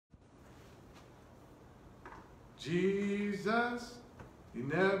Jesus, he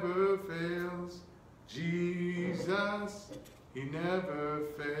never fails. Jesus, he never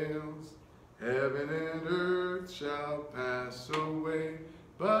fails. Heaven and earth shall pass away,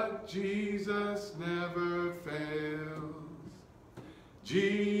 but Jesus never fails.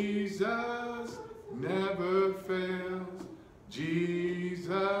 Jesus never fails.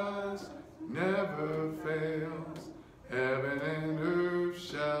 Jesus never fails. Heaven and earth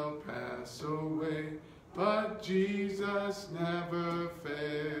shall pass away, but Jesus never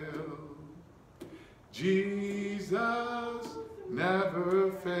fails. Jesus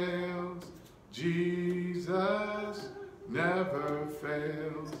never fails. Jesus never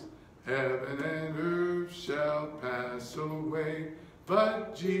fails. Heaven and earth shall pass away,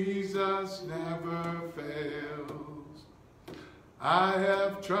 but Jesus never fails. I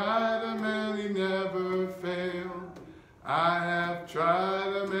have tried him and he never failed. I have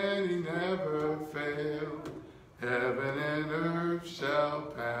tried him and he never failed. Heaven and earth shall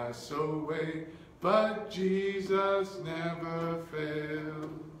pass away, but Jesus never fails.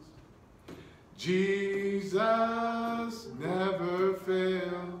 Jesus never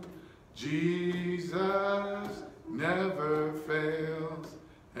failed. Jesus never fails.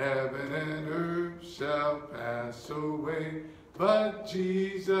 Heaven and earth shall pass away, but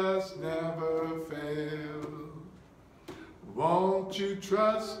Jesus never fails. Won't you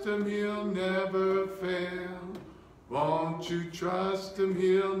trust him, he'll never fail. Won't you trust him,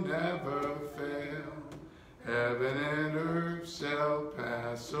 he'll never fail. Heaven and earth shall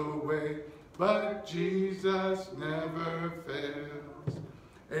pass away, but Jesus never fails.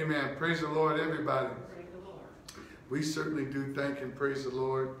 Amen. Praise the Lord, everybody. Praise the Lord. We certainly do thank and praise the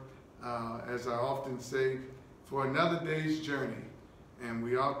Lord, as I often say, for another day's journey. And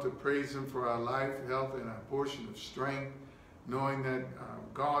we ought to praise him for our life, health, and our portion of strength, knowing that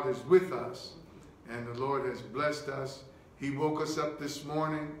God is with us and the Lord has blessed us. He woke us up this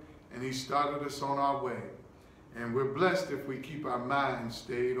morning and he started us on our way. And we're blessed if we keep our minds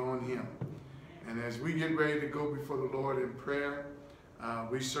stayed on him. And as we get ready to go before the Lord in prayer,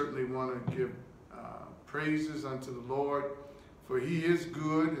 we certainly want to give praises unto the Lord, for he is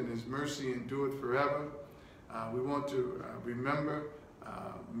good and his mercy endureth forever. We want to remember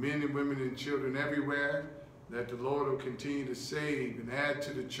men and women and children everywhere, that the Lord will continue to save and add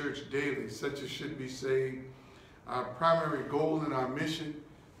to the church daily, such as should be saved. Our primary goal in our mission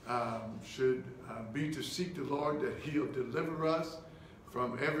should be to seek the Lord, that he'll deliver us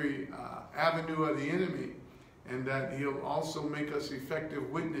from every avenue of the enemy, and that he'll also make us effective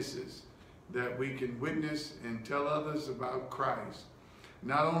witnesses, that we can witness and tell others about Christ,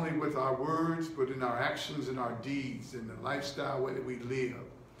 not only with our words, but in our actions and our deeds and the lifestyle way that we live.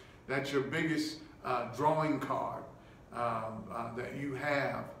 That's your biggest drawing card that you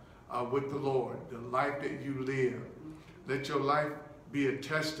have with the Lord, the life that you live. Let your life be a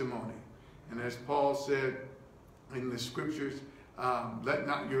testimony. And as Paul said in the scriptures, let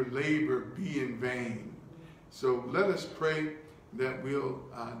not your labor be in vain. So let us pray that we'll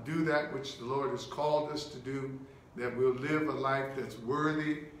do that which the Lord has called us to do, that we'll live a life that's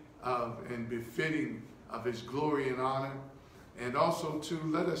worthy of and befitting of his glory and honor. And also to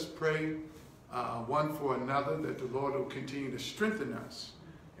let us pray one for another, that the Lord will continue to strengthen us.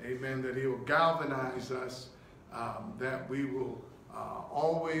 Amen. That he will galvanize us, that we will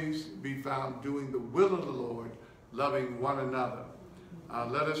always be found doing the will of the Lord, loving one another.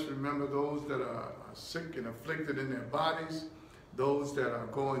 Let us remember those that are sick and afflicted in their bodies, those that are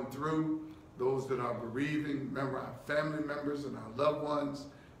going through, those that are bereaving. Remember our family members and our loved ones,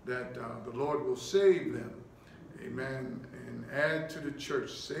 that the Lord will save them. Amen. And add to the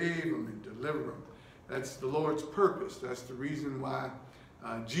church, save them and deliver them. That's the Lord's purpose. That's the reason why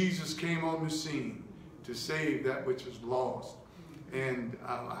Jesus came on the scene, to save that which is lost. And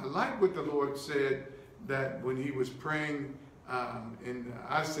I like what the Lord said, that when he was praying,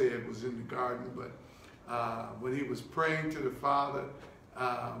 I say it was in the garden, but when he was praying to the Father,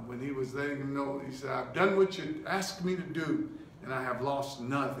 when he was letting him know, he said, I've done what you asked me to do, and I have lost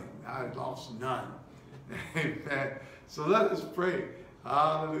nothing. I have lost none. Amen. So let us pray,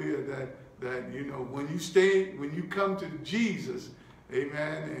 hallelujah, that you know, when you come to Jesus,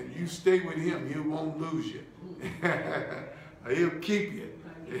 amen, and you stay with him, he won't lose you. He'll keep you.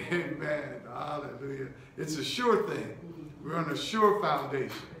 Amen. Hallelujah. It's a sure thing. We're on a sure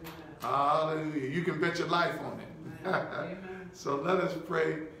foundation. Hallelujah. You can bet your life on it. So let us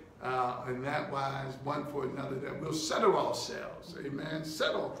pray in that wise, one for another, that we'll settle ourselves. Amen.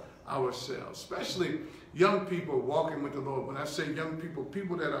 Settle ourselves, especially young people walking with the Lord. When I say young people,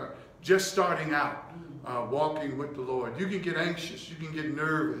 people that are just starting out walking with the Lord. You can get anxious. You can get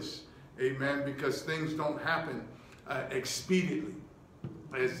nervous. Amen. Because things don't happen expediently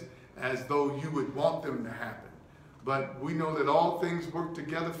as though you would want them to happen. But we know that all things work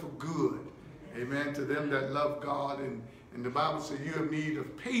together for good. Amen. To them that love God. And the Bible says you have need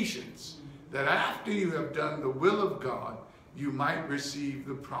of patience, that after you have done the will of God, you might receive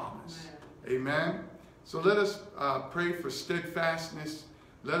the promise. Amen. So let us pray for steadfastness.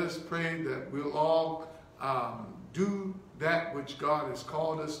 Let us pray that we'll all do that which God has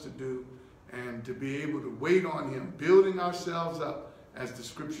called us to do, and to be able to wait on him, building ourselves up, as the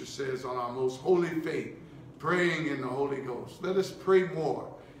scripture says, on our most holy faith, praying in the Holy Ghost. Let us pray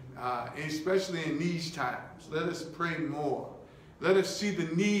more, especially in these times. Let us pray more. Let us see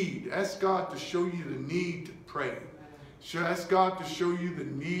the need. Ask God to show you the need to pray. Ask God to show you the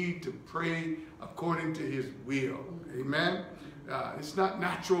need to pray according to his will. Amen. It's not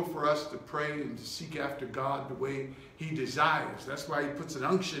natural for us to pray and to seek after God the way he desires. That's why he puts an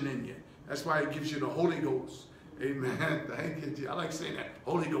unction in you. That's why he gives you the Holy Ghost. Amen. Thank you. I like saying that.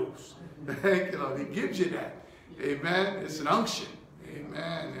 Holy Ghost. Thank you, Lord. He gives you that. Amen. It's an unction.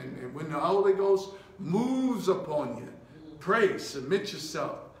 Amen. And when the Holy Ghost moves upon you, pray. Submit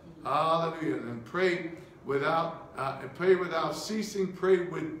yourself. Hallelujah. And pray without ceasing. Pray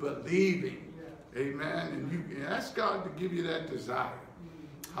with believing. Amen. And you ask God to give you that desire.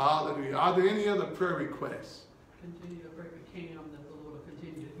 Hallelujah. Are there any other prayer requests? Continue to pray for Cam, that the Lord will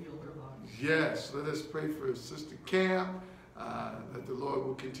continue to heal her body. Yes, let us pray for Sister Cam, that the Lord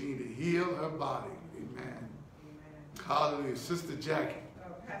will continue to heal her body. Amen. Amen. Hallelujah. Sister Jackie.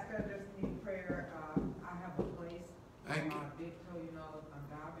 Pastor, I just need prayer. I have a place on my big toe. You know, I'm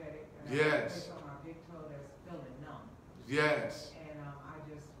diabetic. And I have a place on my big toe that's feeling numb. Yes. And I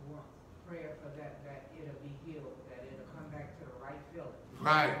just want prayer for that it'll be healed, that it'll come back to the right feeling.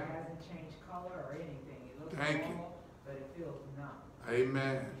 Right. It hasn't changed color or anything. It looks Thank normal, but it feels numb.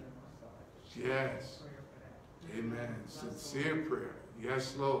 Amen. You know, so Yes. prayer for that. Amen. Sincere prayer.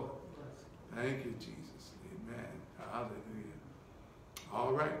 Yes, Lord. Thank you, Jesus. Amen. Hallelujah.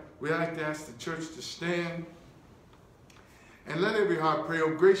 All right. We'd like to ask the church to stand. And let every heart pray.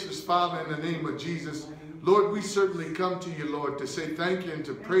 Oh, gracious Father, in the name of Jesus, Lord, we certainly come to you, Lord, to say thank you and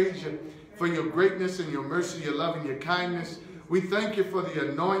to praise you for your greatness and your mercy, your love and your kindness. We thank you for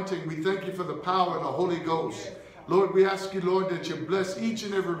the anointing. We thank you for the power of the Holy Ghost. Lord, we ask you, Lord, that you bless each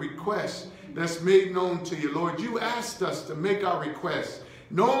and every request that's made known to you, Lord. You asked us to make our requests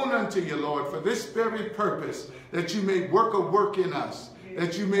known unto you, Lord, for this very purpose, that you may work a work in us,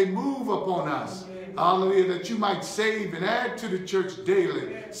 that you may move upon us. Hallelujah, that you might save and add to the church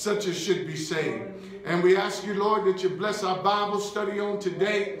daily such as should be saved. And we ask you, Lord, that you bless our Bible study on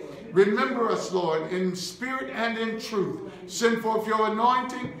today. Remember us, Lord, in spirit and in truth. Send forth your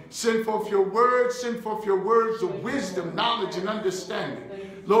anointing. Send forth your words. Send forth your words of wisdom, knowledge, and understanding.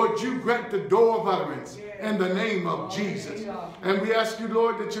 Lord, you grant the door of utterance in the name of Jesus. And we ask you,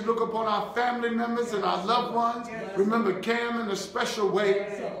 Lord, that you look upon our family members and our loved ones. Remember Cam in a special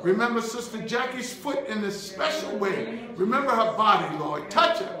way. Remember Sister Jackie's foot in a special way. Remember her body, Lord.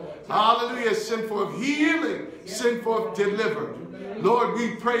 Touch her. Hallelujah. Send forth healing. Send forth deliverance. Lord,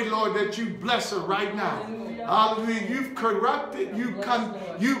 we pray, Lord, that you bless her right now. Hallelujah. You've corrupted, you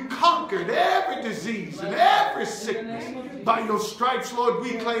conquered every disease and every sickness. By your stripes, Lord,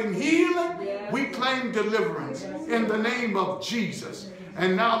 we claim healing. We claim deliverance in the name of Jesus.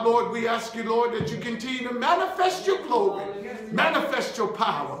 And now, Lord, we ask you, Lord, that you continue to manifest your glory, manifest your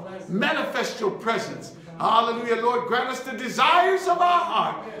power, manifest your presence. Hallelujah, Lord, grant us the desires of our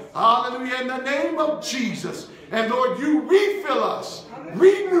heart. Hallelujah, in the name of Jesus. And Lord, you refill us,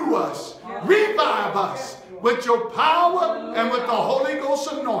 renew us, revive us with your power and with the Holy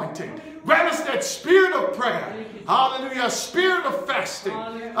Ghost anointing. Grant us that spirit of prayer. Hallelujah, a spirit of fasting.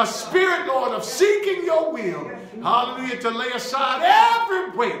 A spirit, Lord, of seeking your will. Hallelujah, to lay aside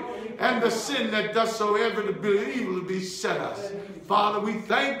every weight and the sin that does so ever to be evil to beset us. Father, we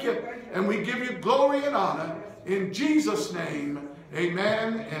thank you and we give you glory and honor. In Jesus' name,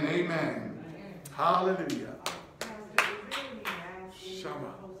 amen and amen. Hallelujah.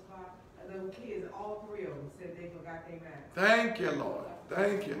 Shama. Little kids, all three of them said they forgot their mask. Thank you, Lord.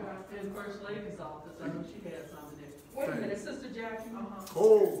 Thank you. In First Lady's office, I know she had something there. Wait a minute, Sister Jackie.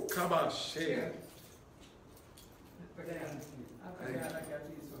 Oh, come on, share. I forgot I got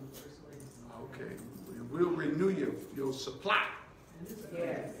these from First Lady. Okay. We'll renew your supply.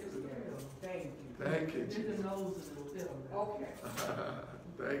 Yes. Thank you. Thank you, Jesus. The nose is a little bit. Okay.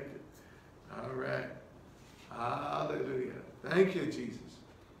 Thank you. All right. Hallelujah. Thank you, Jesus.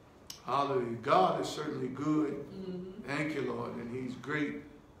 Hallelujah. God is certainly good. Thank you, Lord. And he's great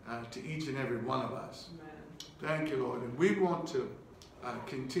to each and every one of us. Amen. Thank you, Lord. And we want to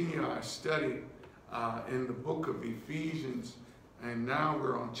continue our study in the book of Ephesians, and now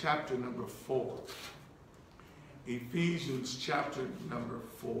we're on chapter number 4. Ephesians chapter number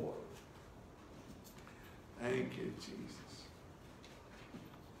 4. Thank you, Jesus.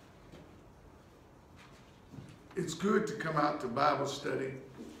 It's good to come out to Bible study.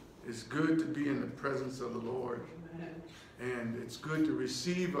 It's good to be in the presence of the Lord. Amen. And it's good to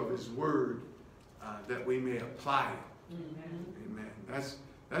receive of His word that we may apply it. Amen. Amen.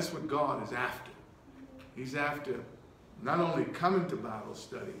 That's what God is after. He's after not only coming to Bible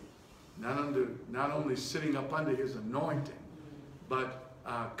study, not only sitting up under His anointing, but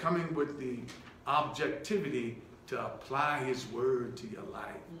coming with the objectivity to apply His word to your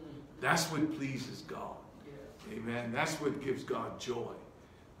life. That's what pleases God. Amen. That's what gives God joy.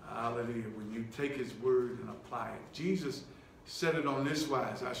 Hallelujah. When you take His word and apply it. Jesus said it on this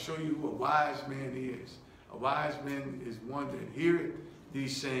wise. I show you who a wise man is. A wise man is one that heareth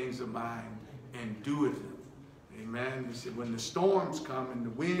these sayings of mine and doeth them. Amen. He said, when the storms come and the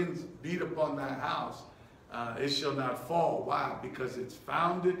winds beat upon that house, it shall not fall. Why? Because it's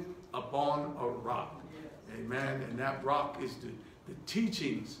founded upon a rock. Amen. And that rock is the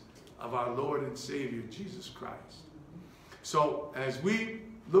teachings of our Lord and Savior, Jesus Christ. So as we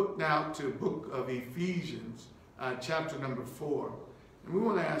look now to the book of Ephesians, chapter number 4, and we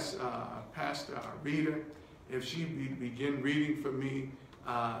want to ask our pastor, our reader, if she begin reading for me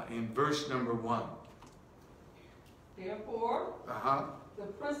in verse number 1. Therefore, the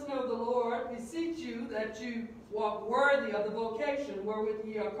prisoner of the Lord beseech you that you walk worthy of the vocation wherewith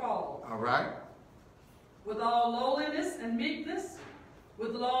ye are called. All right. With all lowliness and meekness,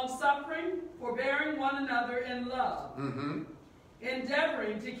 with long suffering, forbearing one another in love,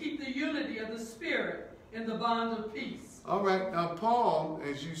 endeavoring to keep the unity of the Spirit in the bond of peace. All right. Now, Paul,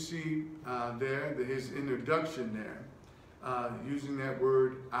 as you see there, his introduction there, using that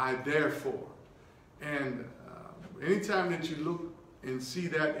word, I therefore. And anytime that you look and see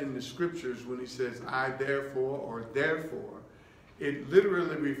that in the scriptures, when he says, I therefore, or therefore, it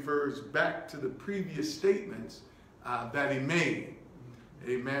literally refers back to the previous statements that he made.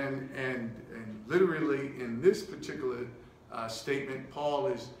 Amen. And literally in this particular statement, Paul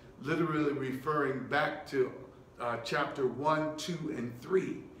is literally referring back to chapter 1, 2, and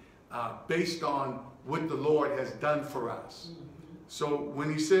 3, based on what the Lord has done for us. So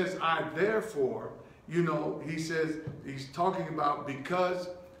when he says, I therefore, you know, he says, he's talking about because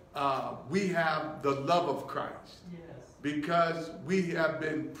we have the love of Christ. Yes. Because we have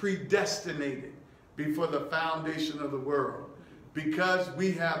been predestinated before the foundation of the world. Because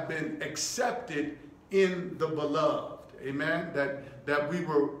we have been accepted in the beloved. Amen. That we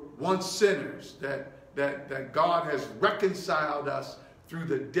were once sinners. That God has reconciled us through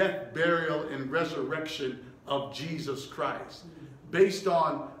the death, burial, and resurrection of Jesus Christ. Based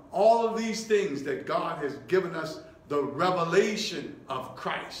on all of these things that God has given us, the revelation of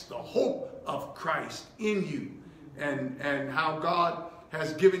Christ, the hope of Christ in you, and how God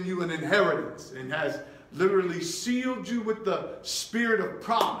has given you an inheritance and has literally sealed you with the spirit of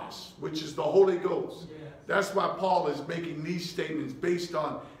promise, which is the Holy Ghost. Yes. That's why Paul is making these statements based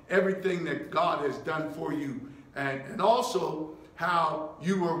on everything that God has done for you, and also how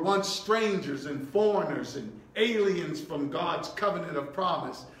you were once strangers and foreigners and aliens from God's covenant of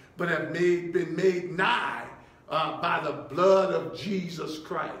promise, but have been made nigh by the blood of Jesus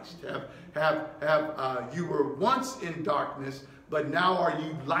Christ. You were once in darkness, but now are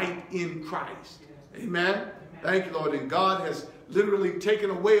you light in Christ. Amen. Amen. Thank you, Lord. And God has literally taken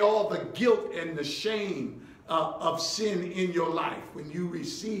away all the guilt and the shame of sin in your life. When you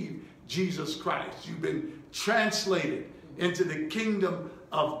receive Jesus Christ, you've been translated into the kingdom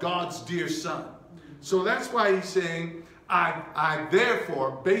of God's dear Son. So that's why he's saying, I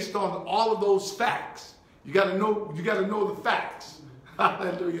therefore, based on all of those facts, you got to know the facts.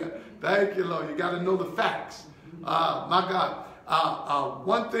 Hallelujah. Thank you, Lord. You got to know the facts. My God.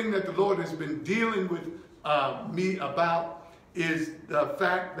 One thing that the Lord has been dealing with me about is the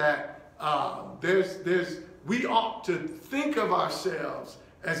fact that we ought to think of ourselves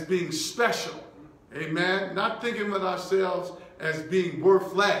as being special. Amen. Not thinking of ourselves as being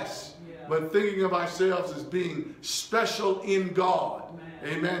worth less, but thinking of ourselves as being special in God.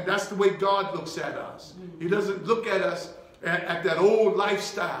 Amen. That's the way God looks at us. He doesn't look at us at that old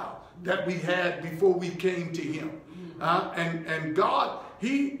lifestyle that we had before we came to Him. And God,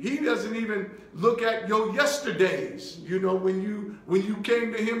 He doesn't even look at your yesterdays. You know, when you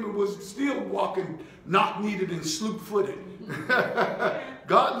came to Him, it was still walking knock-kneed and sloop-footed.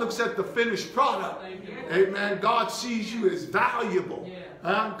 God looks at the finished product. Amen. God sees you as valuable.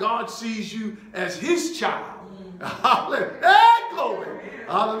 God sees you as His child. Hallelujah. glory.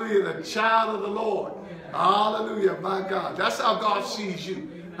 Hallelujah. The child of the Lord. Hallelujah. My God. That's how God sees you.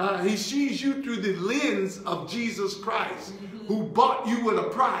 He sees you through the lens of Jesus Christ, who bought you with a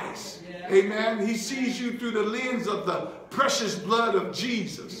price. Amen. He sees you through the lens of the precious blood of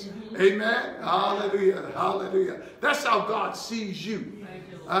Jesus. Amen. Hallelujah. Hallelujah. That's how God sees you.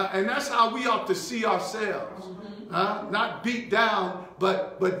 And that's how we ought to see ourselves. Not beat down,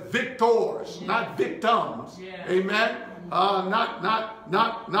 but victors, not victims. Amen. Not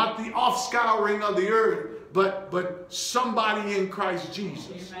the offscouring of the earth, but somebody in Christ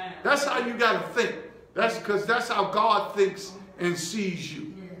Jesus. That's how you got to think. That's because that's how God thinks and sees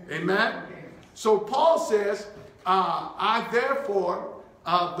you. Amen. So Paul says, I therefore,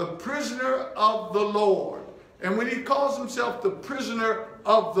 the prisoner of the Lord. And when he calls himself the prisoner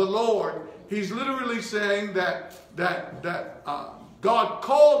of the Lord, he's literally saying that God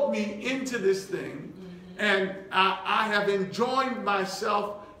called me into this thing, and I have enjoined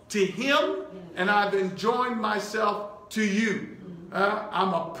myself to him, and I've enjoined myself to you.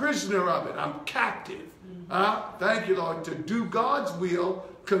 I'm a prisoner of it. I'm captive. Thank you, Lord, to do God's will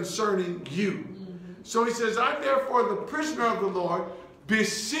concerning you. So he says, I therefore, the prisoner of the Lord,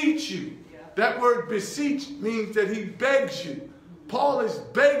 beseech you. That word beseech means that he begs you. Paul is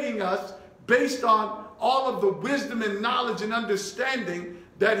begging us based on all of the wisdom and knowledge and understanding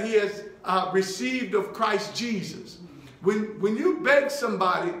that he has received of Christ Jesus. When you beg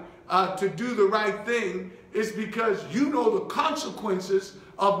somebody to do the right thing, it's because you know the consequences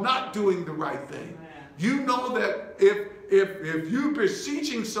of not doing the right thing. You know that if you're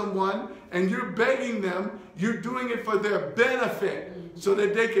beseeching someone and you're begging them, you're doing it for their benefit, so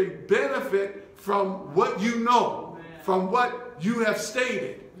that they can benefit from what you know, from what you have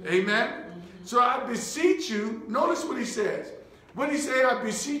stated. Amen? So I beseech you, notice what he says. What did he say? I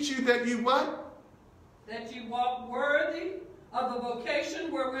beseech you that you what? That you walk worthy of the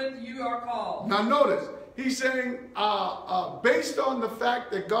vocation wherewith you are called. Now notice, he's saying, based on the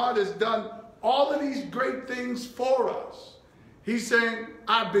fact that God has done all of these great things for us, he's saying,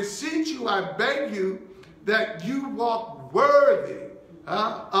 I beseech you, I beg you, that you walk worthy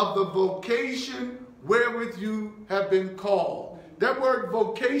of the vocation wherewith you have been called. That word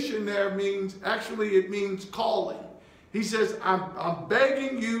vocation there means, actually it means calling. He says, I'm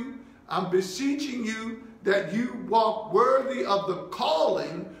begging you, I'm beseeching you that you walk worthy of the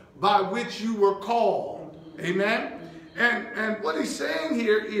calling by which you were called. Amen? And what he's saying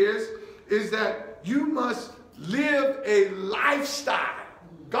here is that you must live a lifestyle.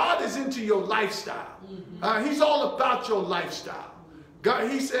 God is into your lifestyle. He's all about your lifestyle.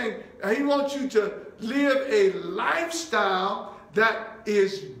 God, he's saying he wants you to live a lifestyle that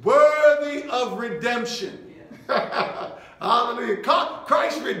is worthy of redemption. Hallelujah.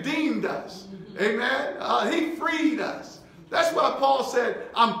 Christ redeemed us. Amen. He freed us. That's why Paul said,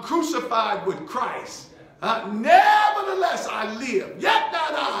 I'm crucified with Christ. Nevertheless I live, yet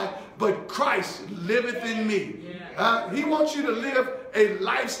not I, but Christ liveth in me. He wants you to live a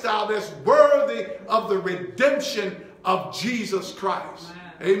lifestyle that's worthy of the redemption of Jesus Christ.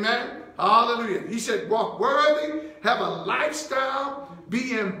 Amen. Hallelujah. He said, walk worthy, have a lifestyle,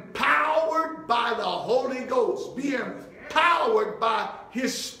 be empowered by the Holy Ghost. Be empowered by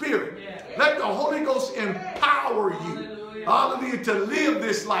his Spirit. Let the Holy Ghost empower you. Hallelujah. To live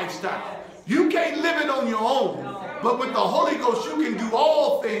this lifestyle. You can't live it on your own. But with the Holy Ghost, you can do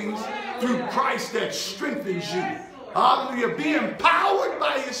all things through Christ that strengthens you. Hallelujah. Be empowered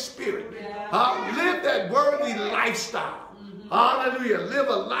by his Spirit. Live that worthy lifestyle. Hallelujah. Live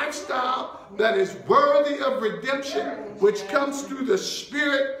a lifestyle that is worthy of redemption, which comes through the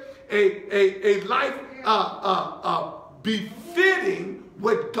Spirit, a life befitting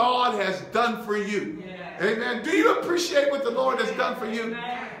what God has done for you. Amen. Do you appreciate what the Lord has done for you?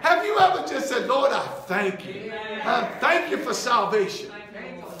 Have you ever just said, Lord, I thank you. Thank you for salvation.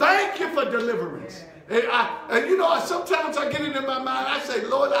 Thank you for deliverance. And sometimes I get into my mind, I say,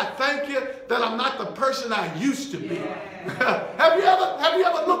 Lord, I thank you that I'm not the person I used to be. Have you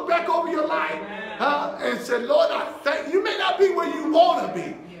ever looked back over your life and said, Lord, I thank you. You may not be where you want to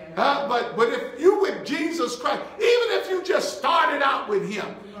be. But if you with Jesus Christ, even if you just started out with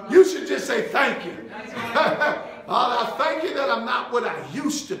him, you should just say thank you. I thank you that I'm not what I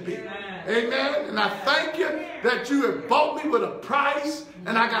used to be. Amen. And I thank you that you have bought me with a price,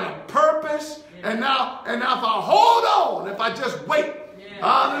 and I got a purpose. And now if I hold on, if I just wait,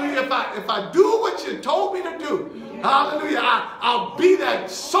 hallelujah, if I do what you told me to do, hallelujah, I'll be that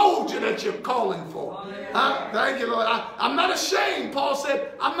soldier that you're calling for. Thank you, Lord. I'm not ashamed. Paul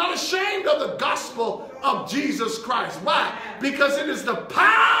said, I'm not ashamed of the gospel of Jesus Christ. Why? Because it is the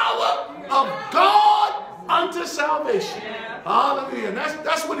power of God unto salvation. Hallelujah. And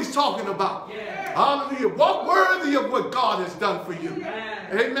that's what he's talking about. Hallelujah. Walk worthy of what God has done for you.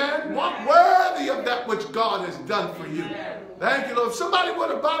 Amen. Walk worthy of that which God has done for you. Thank you, Lord. If somebody were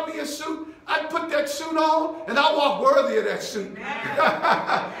to buy me a suit, I'd put that suit on and I'll walk worthy of that suit.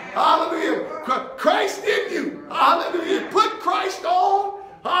 Hallelujah. Christ in you. Hallelujah. Put Christ on.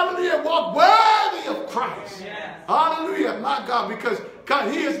 Hallelujah. Walk worthy of Christ. Hallelujah. My God, because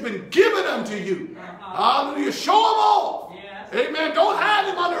God, he has been given unto you. Hallelujah. Show him off. Amen. Don't hide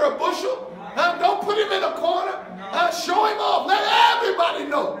him under a bushel. Don't put him in a corner. Show him off. Let everybody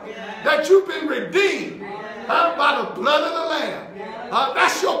know that you've been redeemed by the blood of the Lamb.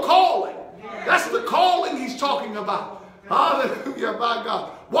 That's your calling. That's the calling he's talking about. Hallelujah, my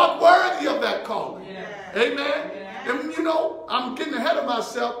God. Walk worthy of that calling. Amen. And you know, I'm getting ahead of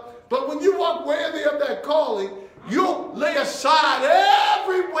myself, but when you walk worthy of that calling, you'll lay aside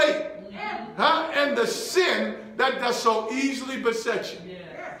every weight and the sin that does so easily beset you.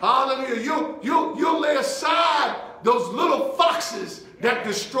 Hallelujah. You'll lay aside those little foxes that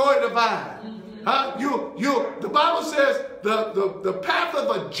destroy the vine. The Bible says the path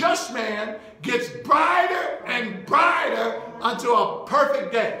of a just man gets brighter and brighter unto a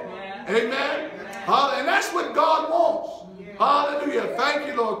perfect day. Amen. And that's what God wants. Hallelujah. Thank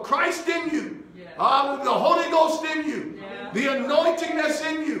you, Lord. Christ in you. Hallelujah. The Holy Ghost in you. The anointing that's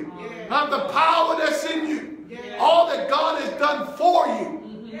in you. The power that's in you. All that God has done for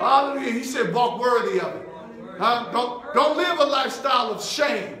you. Hallelujah. He said, walk worthy of it. Don't live a lifestyle of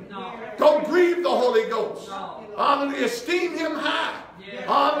shame. Don't grieve the Holy Ghost. Hallelujah. Esteem him high.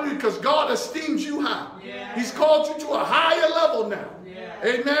 Hallelujah. Because God esteems you high. He's called you to a higher level now.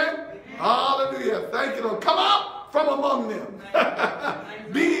 Amen. Hallelujah. Thank you, Lord. Come out from among them.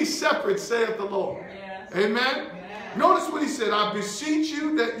 Be ye separate, saith the Lord. Amen. Notice what he said. I beseech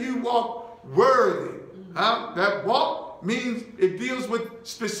you that you walk worthy. That walk means it deals with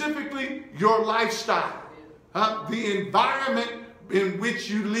specifically your lifestyle. The environment in which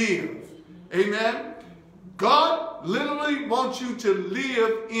you live. Amen. God literally wants you to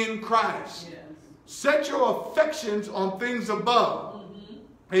live in Christ. Set your affections on things above.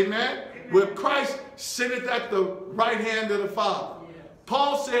 Amen. Where Christ sitteth at the right hand of the Father.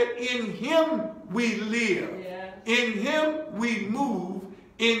 Paul said, in him we live. In him we move.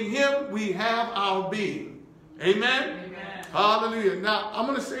 In him we have our being. Amen. Hallelujah. Now, I'm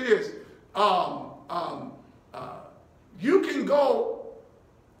going to say this. You can go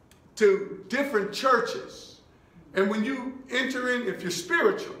to different churches. And when you enter in, if you're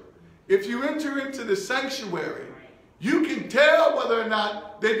spiritual, if you enter into the sanctuary, you can tell whether or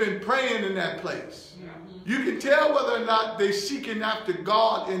not they've been praying in that place. You can tell whether or not they're seeking after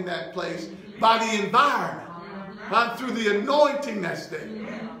God in that place by the environment, through the anointing that's there.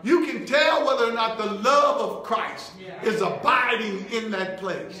 You can tell whether or not the love of Christ is abiding in that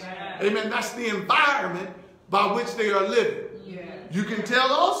place. Amen. That's the environment by which they are living. You can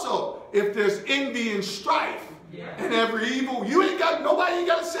tell also if there's envy and strife and every evil. Nobody ain't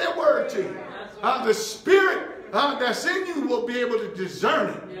got to say a word to you. The spirit that's in you will be able to discern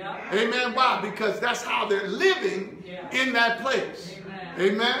it. Amen. Why? Because that's how they're living in that place.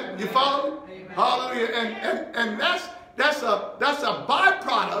 Amen. You follow me? Hallelujah. And that's a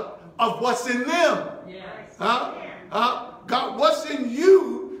byproduct of what's in them. God, what's in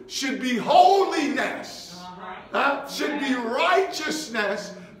you should be holiness. Should be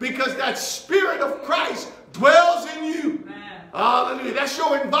righteousness, because that Spirit of Christ dwells in you. Hallelujah. That's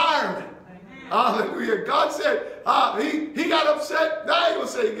your environment. Hallelujah. God said he got upset. No, I ain't going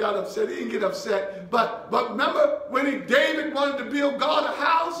to say he got upset. He didn't get upset. But remember when David wanted to build God a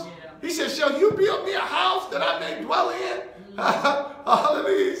house? He said, shall you build me a house that I may dwell in?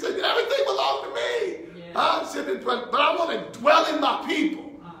 Hallelujah. He said, everything belongs to me. He said, but I want to dwell in my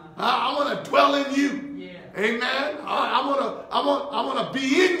people. I want to dwell in you. Amen. I want to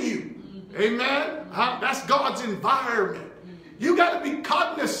be in you. Amen. That's God's environment. You got to be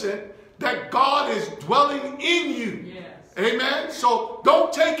cognizant that God is dwelling in you. Amen. So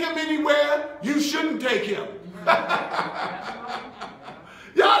don't take him anywhere you shouldn't take him.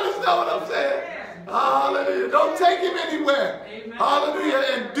 Y'all understand what I'm saying? Hallelujah. Don't take him anywhere. Hallelujah.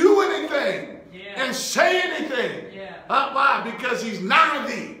 And do anything. And say anything. Why? Because he's nigh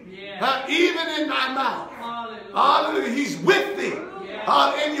thee. Even in thy mouth. Hallelujah. He's with thee.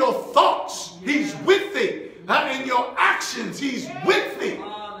 In your thoughts, he's with thee. In your actions, he's with thee.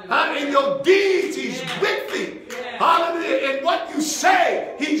 In your deeds, he's with thee. Hallelujah. In what you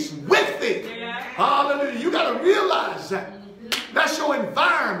say, he's with thee. Hallelujah. You got to realize that. That's your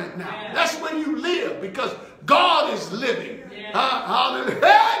environment now. That's where you live, because God is living Hallelujah.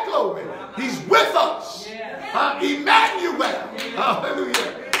 Hey, glory. He's with us. Emmanuel.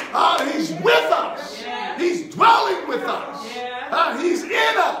 Hallelujah. He's with us. He's dwelling with us. He's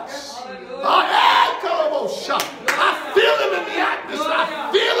in us. I feel him in the atmosphere. I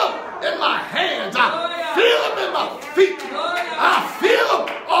feel him in my hands. I feel him in my feet. I feel him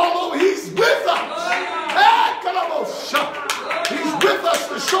all over. He's with us. He's with us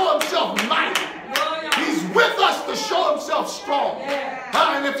to show himself mighty. He's with us to show himself strong.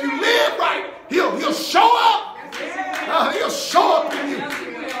 And if you live right, he'll show up. He'll show up in you.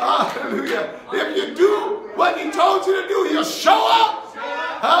 Hallelujah. If you do what he told you to do, he'll show up.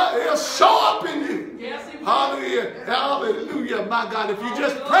 He'll show up in you. Hallelujah. Hallelujah. My God, if you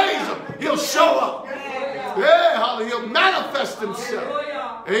just praise him, he'll show up. Yeah, hallelujah. He'll manifest himself.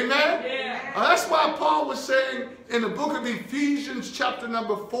 Amen. That's why Paul was saying in the book of Ephesians chapter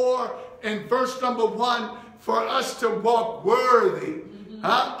number 4 and verse number 1, for us to walk worthy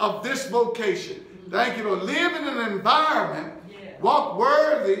of this vocation. Thank you, Lord. Live in an environment, walk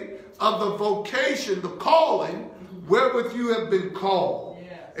worthy of the vocation, the calling wherewith you have been called.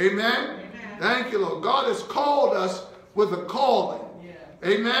 Amen. Thank you, Lord. God has called us with a calling.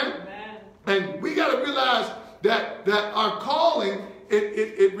 Amen. And we got to realize that our calling,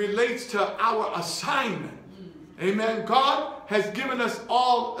 it relates to our assignment. Amen. God has given us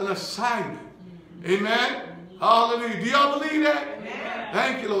all an assignment. Amen. Hallelujah. Do y'all believe that?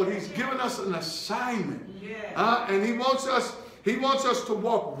 Thank you, Lord. He's given us an assignment. And he wants us to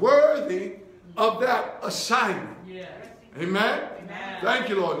walk worthy of that assignment. Amen. Thank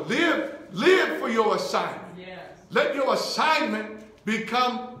you, Lord. Live for your assignment. Let your assignment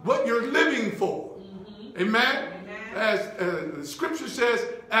become what you're living for. Amen. As the scripture says,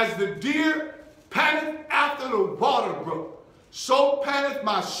 as the deer panteth after the water brook, so panteth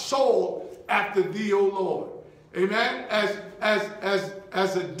my soul after thee, O Lord. Amen.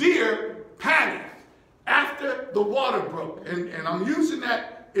 As a deer panteth after the water brook, and I'm using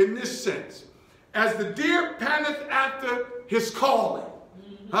that in this sense. As the deer panteth after his calling,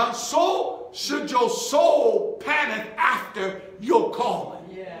 so should your soul panteth after your calling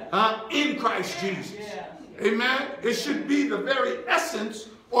in Christ Jesus. Amen. It should be the very essence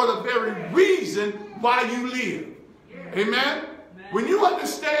or the very reason why you live. Amen. When you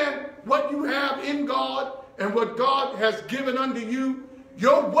understand what you have in God and what God has given unto you,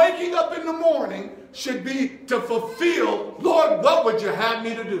 your waking up in the morning should be to fulfill, Lord, what would you have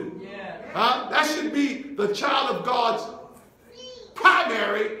me to do? That should be the child of God's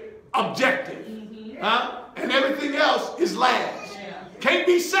primary objective. And everything else is last. Can't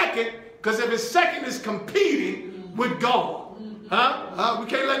be second, because if it's second, it's competing with God. We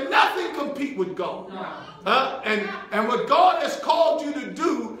can't let nothing compete with God. And what God has called you to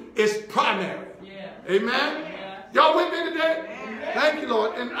do is primary. Amen. Y'all with me today? Thank you,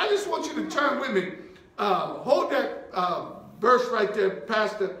 Lord. And I just want you to turn with me. Hold that verse right there,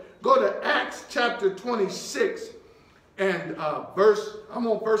 Pastor. Go to Acts chapter 26 and I'm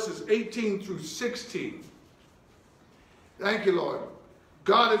on verses 18 through 16. Thank you, Lord.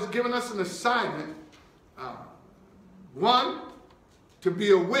 God has given us an assignment. One, to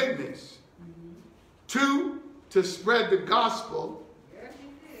be a witness. Two, to spread the gospel.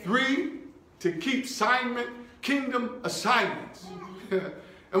 Three, to keep kingdom assignments.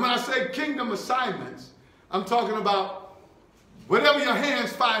 And when I say kingdom assignments, I'm talking about whatever your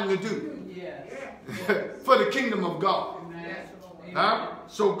hands find to do for the kingdom of God.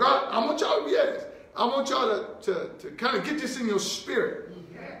 So God, I want y'all to kind of get this in your spirit.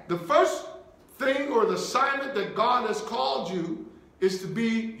 The first thing or the assignment that God has called you is to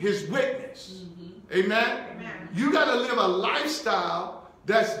be his witness. Amen? You got to live a lifestyle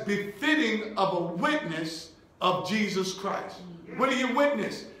that's befitting of a witness of Jesus Christ. What do you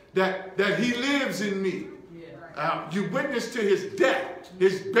witness? That he lives in me. You witness to his death,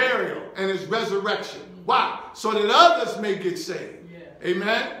 his burial, and his resurrection. Why? So that others may get saved.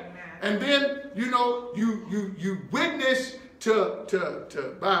 Amen? And then, you witness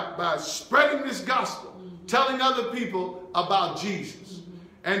by spreading this gospel, telling other people about Jesus.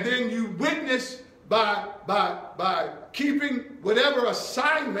 And then you witness by keeping whatever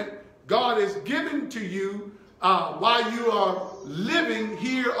assignment God has given to you while you are living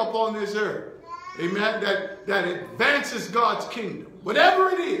here upon this earth. Amen. That advances God's kingdom. Whatever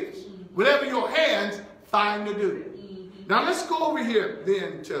it is, whatever your hands find to do. Now let's go over here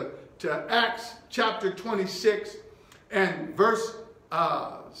then to Acts chapter 26 and verse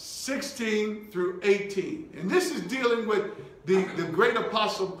 16 through 18. And this is dealing with the great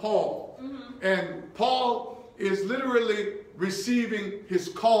apostle Paul. And Paul is literally receiving his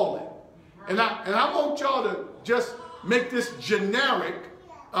calling. And I want y'all to just make this generic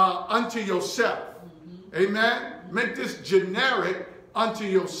unto yourself. Amen. Make this generic unto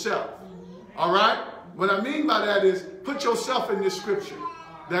yourself. All right. What I mean by that is put yourself in this scripture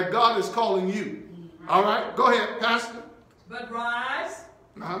that God is calling you. All right. Go ahead, Pastor. But rise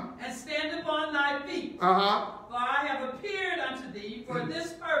and stand upon thy feet. For I have appeared unto thee for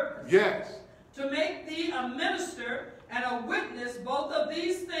this purpose. Yes. To make thee a minister and a witness both of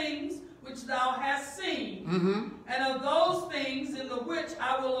these things which thou hast seen, and of those things in the which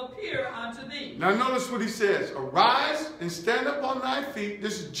I will appear unto thee. Now notice what he says. Arise and stand up on thy feet.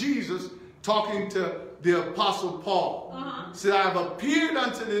 This is Jesus talking to the Apostle Paul. He said, I have appeared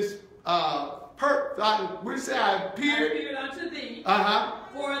unto this what did he say? I appeared unto thee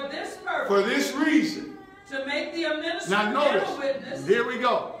for this purpose. For this reason. To make thee a minister now notice, and a witness. Here we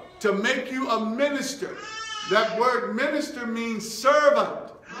go. To make you a minister. That word minister means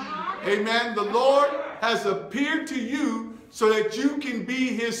servant. Amen. The Lord has appeared to you so that you can be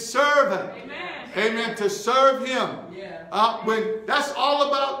his servant. Amen. To serve him. When that's all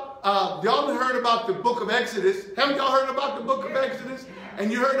about, y'all heard about the book of Exodus. Haven't y'all heard about the book of Exodus? And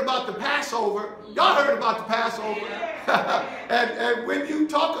you heard about the Passover. Y'all heard about the Passover. and when you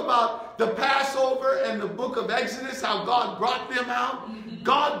talk about the Passover and the book of Exodus, how God brought them out,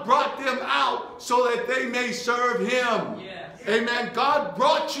 God brought them out so that they may serve him. Amen. God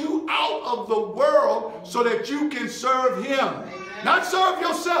brought you out of the world so that you can serve him. Not serve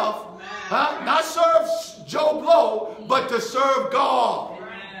yourself, not serve Joe Blow, but to serve God.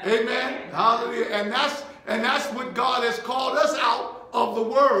 Amen. Hallelujah. And that's what God has called us out of the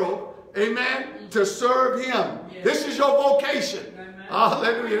world. Amen. To serve him. This is your vocation.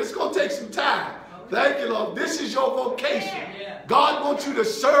 Hallelujah. It's going to take some time. Thank you, Lord. This is your vocation. God wants you to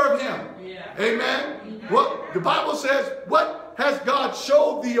serve him. Amen. What the Bible says, what has God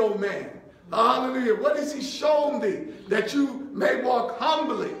showed thee, O man? Hallelujah. What has he shown thee? That you may walk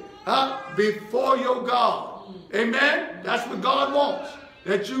humbly before your God. Amen. That's what God wants.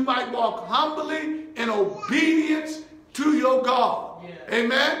 That you might walk humbly in obedience to your God.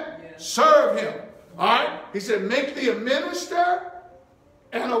 Amen. Serve him. All right. He said, make thee a minister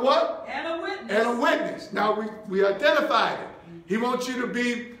and a what? And a witness. And a witness. Now we identified it. He wants you to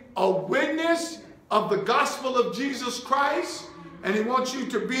be a witness of the gospel of Jesus Christ. And he wants you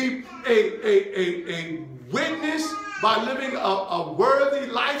to be a witness by living a worthy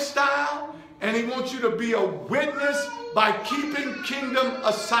lifestyle. And he wants you to be a witness by keeping kingdom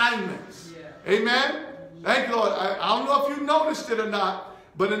assignments. Amen. Thank you, Lord. I don't know if you noticed it or not,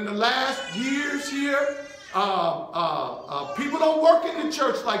 but in the last years here, people don't work in the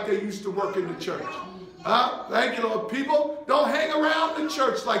church like they used to work in the church. Thank you, Lord. People don't hang around the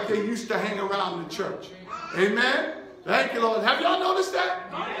church like they used to hang around the church. Amen. Thank you, Lord. Have y'all noticed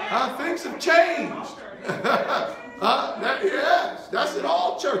that? Things have changed. Yes, that's in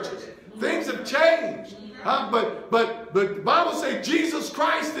all churches. Things have changed. But the Bible says Jesus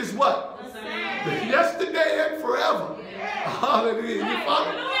Christ is what? Yesterday and forever. Hallelujah. You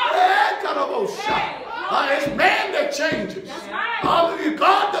follow? It's man that changes. Hallelujah.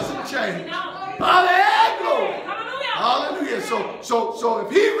 God doesn't change. Hallelujah. Hallelujah. So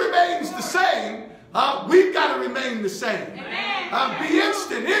if he remains the same, we've got to remain the same. Be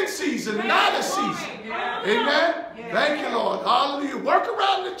instant in season and out of season. Amen. Thank you, Lord. Hallelujah. Work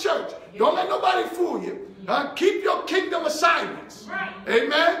around the church. Don't let nobody fool you. Keep your kingdom assignments.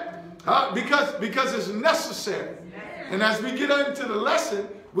 Amen. Because it's necessary. And as we get into the lesson,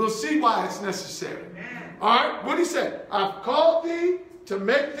 we'll see why it's necessary. All right. What he said? I've called thee to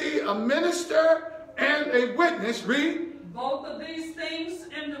make thee a minister and a witness. Read. Both of these things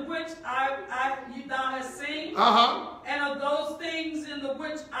in the which thou hast seen, and of those things in the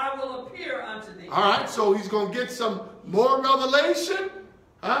which I will appear unto thee. All right, so he's going to get some more revelation,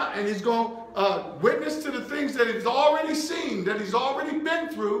 and he's going to witness to the things that he's already seen, that he's already been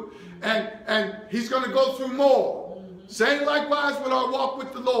through, and he's going to go through more. Same likewise with our walk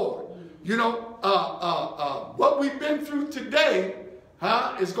with the Lord. You know, what we've been through today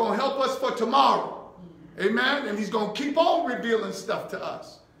is going to help us for tomorrow. Amen. And he's going to keep on revealing stuff to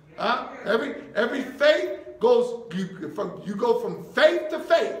us. Every faith goes, you go from faith to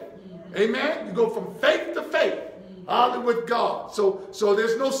faith. Amen. You go from faith to faith. With God. So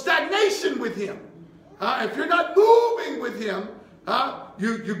there's no stagnation with him. If you're not moving with him,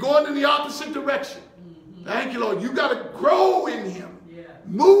 you're going in the opposite direction. Thank you, Lord. You got to grow in him.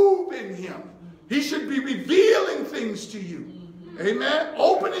 Move in him. He should be revealing things to you. Amen.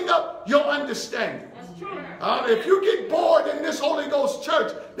 Opening up your understanding. If you get bored in this Holy Ghost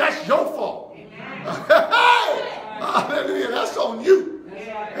church, that's your fault. Hallelujah. That's on you.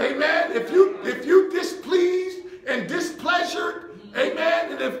 Amen. If you displeased and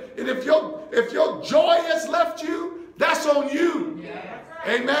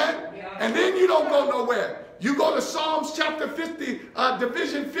Amen? And then you don't go nowhere. You go to Psalms chapter 50,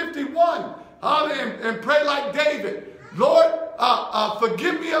 division 51, and pray like David. Lord,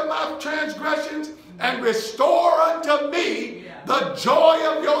 forgive me of my transgressions and restore unto me the joy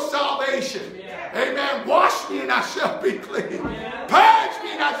of your salvation. Amen. Wash me and I shall be clean. Purge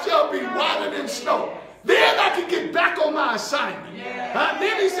me and I shall be whiter than snow. Then I can get back on my assignment.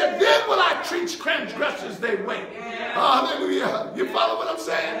 Then he said, then will I treat transgressors their way. Hallelujah. You follow what I'm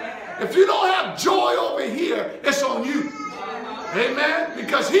saying? If you don't have joy over here, it's on you. Amen.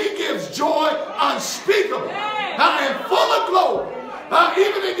 Because he gives joy unspeakable and full of glory.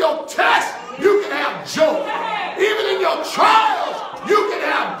 Even in your test, you can have joy. Even in your trials, you can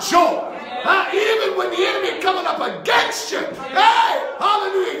have joy. Even when the enemy coming up against you, hey,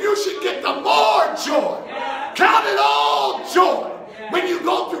 hallelujah, you should get the more joy. Count it all joy when you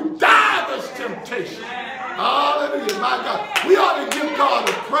go through diverse temptation. Hallelujah, my God. We ought to give God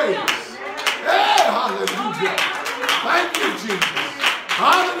a praise. Hey, hallelujah. Thank you, Jesus.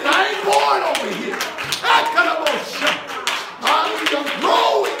 Hallelujah. I ain't born over here. Hallelujah. I'm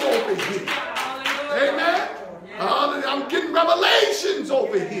growing over here. Amen. Hallelujah. I'm getting revelations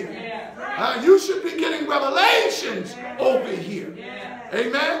over here. You should be getting revelations over here.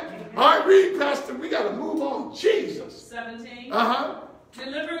 Amen. All right, read, Pastor. We got to move on. Jesus. 17.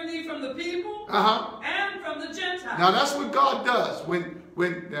 delivering thee from the people and from the Gentiles. Now that's what God does.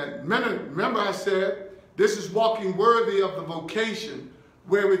 Remember I said, this is walking worthy of the vocation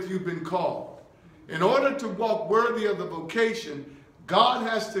wherewith you've been called. In order to walk worthy of the vocation, God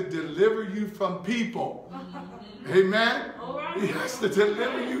has to deliver you from people. Amen? He has to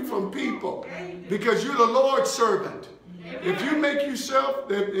deliver you from people. Because you're the Lord's servant. If you make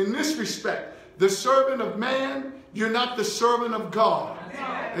yourself, in this respect, the servant of man, you're not the servant of God.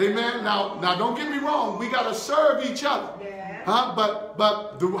 Amen? Now don't get me wrong. We got to serve each other. But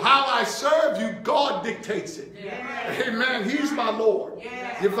how I serve you, God dictates it. Amen. He's my Lord.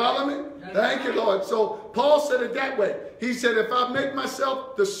 You follow me? Thank you, Lord. So Paul said it that way. He said, if I make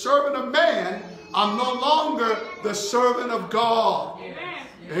myself the servant of man, I'm no longer the servant of God.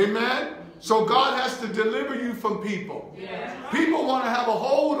 Amen. So God has to deliver you from people. People want to have a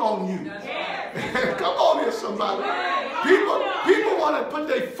hold on you. Come on here, somebody. People want to put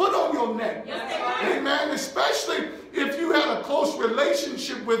their foot on your neck. Amen. Especially if you had a close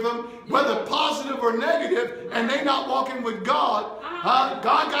relationship with them, whether positive or negative, and they're not walking with God, God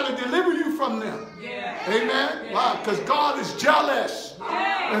got to deliver you from them. Amen. Why? Because God is jealous.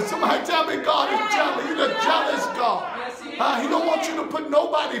 And somebody tell me God is jealous. He's a jealous God. He don't want you to put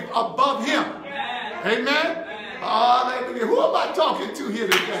nobody above him. Amen. Hallelujah. Who am I talking to here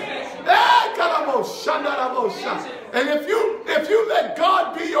today? And if you let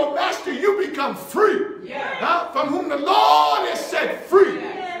God be your master, you become free. From whom the Lord is set free.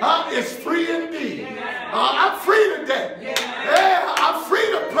 Is free indeed. I'm free today. I'm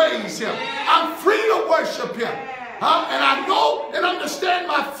free to praise him. I'm free to worship him. And I know and understand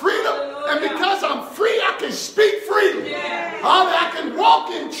my freedom. And because I'm free, I can speak freely. I can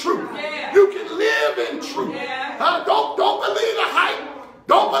walk in truth. You can live in truth. Don't believe a hype.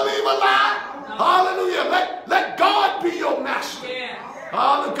 Don't believe a lie. Hallelujah. Let God be your master.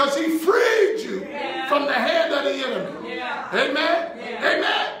 Because he freed you from the hand of the enemy. Amen.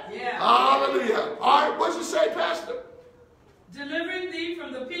 Amen. Hallelujah. All right, what'd you say, Pastor? Delivering thee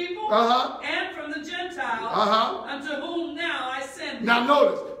from the people and from the Gentiles, unto whom now I send thee. Now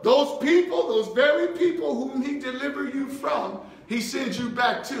notice, those people, those very people whom he delivered you from, he sends you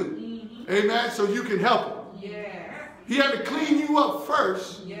back to. Amen. So you can help him. He had to clean you up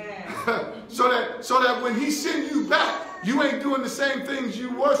first. so that when he sends you back, you ain't doing the same things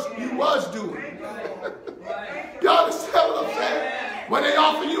you was doing. Y'all understand what I'm saying? When they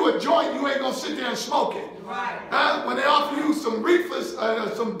offer you a joint, you ain't going to sit there and smoke it. When they offer you some reefers,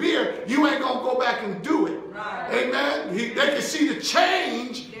 some beer, you ain't going to go back and do it. Amen? They can see the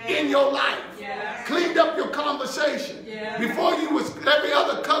change in your life. Cleaned up your conversation. Before you was, every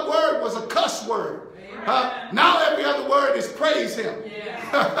other word was a cuss word. Now every other word is praise him.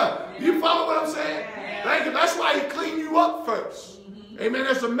 You follow what I'm saying? Thank you. That's why he cleaned you up first. Amen.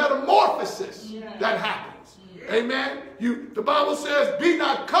 There's a metamorphosis that happens. Amen. The Bible says, be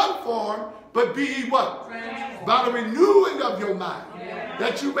not conformed, but be ye what? By the renewing of your mind.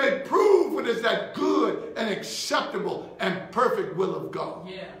 That you may prove what is that good and acceptable and perfect will of God.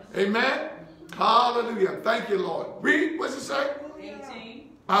 Amen. Hallelujah. Thank you, Lord. Read. What's it say? 18.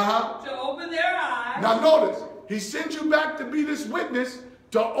 To open their eyes. Now notice, he sent you back to be this witness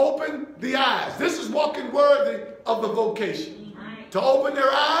to open the eyes. This is walking worthy of the vocation. To open their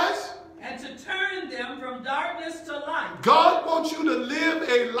eyes. And to turn them from darkness to light. God wants you to live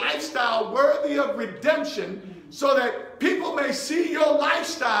a lifestyle worthy of redemption so that people may see your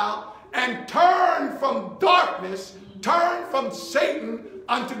lifestyle and turn from darkness, turn from Satan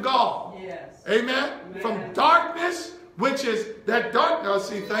unto God. Yes. Amen? From darkness, which is that dark. Now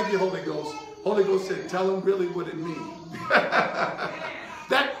see, thank you, Holy Ghost. Holy Ghost said, tell them really what it means.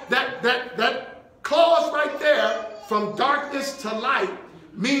 that clause right there, from darkness to light,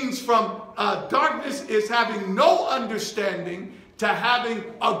 means from darkness is having no understanding to having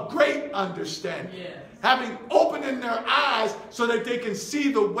a great understanding. Yes. Having opening their eyes so that they can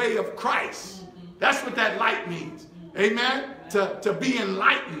see the way of Christ. That's what that light means. Amen? To be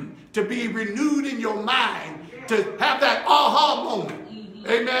enlightened, to be renewed in your mind, to have that aha moment.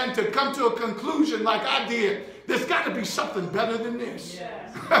 Amen? To come to a conclusion like I did. There's got to be something better than this.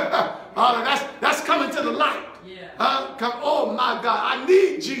 Yes. That's coming to the light. Oh my God, I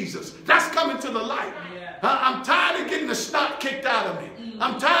need Jesus. That's coming to the light. I'm tired of getting the snot kicked out of me.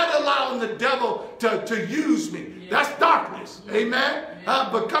 I'm tired of allowing the devil to use me. That's darkness. Amen.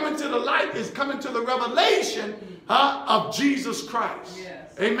 But coming to the light is coming to the revelation of Jesus Christ.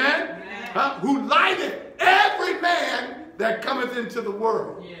 Amen. Who lighteth every man that cometh into the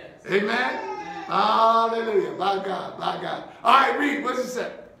world. Amen. Hallelujah. By God. By God. All right, read. What does it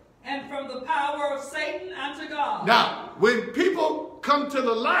say? And from the power of Satan unto God. Now, when people come to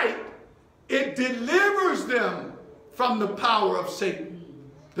the light, it delivers them from the power of Satan.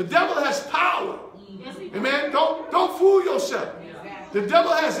 The devil has power. Amen. Don't fool yourself. The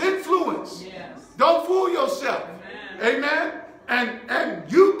devil has influence. Don't fool yourself. Amen.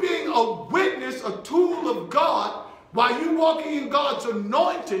 And you being a witness, a tool of God, while you walking in God's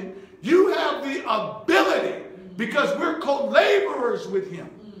anointing, you have the ability, because we're co-laborers with him.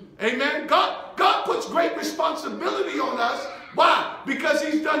 Amen. God puts great responsibility on us. Why? Because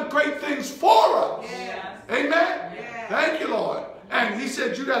he's done great things for us. Amen. Thank you, Lord. And he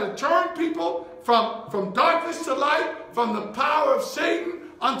said you got to turn people from darkness to light, from the power of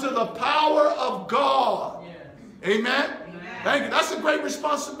Satan unto the power of God. Amen. Thank you. That's a great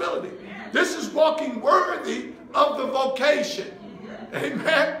responsibility. This is walking worthy of the vocation.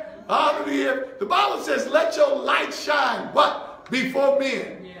 Amen. Hallelujah. The Bible says, let your light shine, what? Before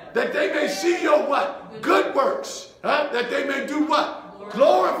men. That they may see your what? Good works. That they may do what?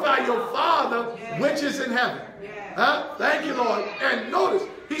 Glorify your Father which is in heaven. Thank you, Lord. And notice,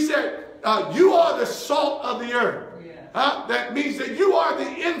 he said, you are the salt of the earth. That means that you are the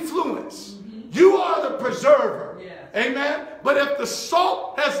influence. You are the preserver. Amen. But if the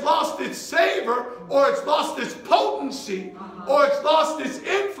salt has lost its savor, or it's lost its potency, or it's lost its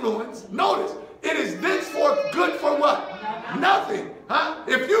influence, notice, it is thenceforth good for what? Nothing.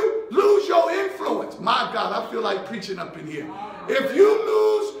 If you lose your influence, my God, I feel like preaching up in here. If you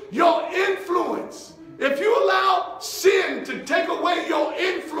lose your influence, if you allow sin to take away your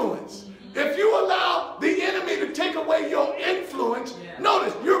influence, if you allow the enemy to take away your influence,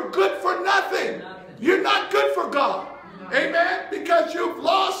 notice, you're good for nothing. You're not good for God. Amen? Because you've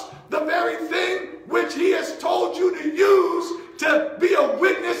lost the very thing which he has told you to use to be a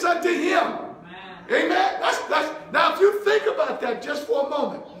witness unto him. Amen? Now, if you think about that just for a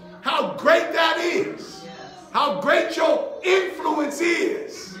moment, how great that is. How great your influence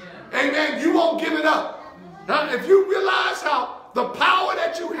is. Amen? You won't give it up. Now, if you realize how the power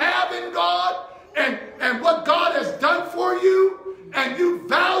that you have in God and what God has done for you, and you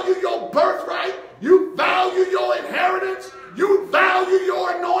value your birthright, you value your inheritance, you value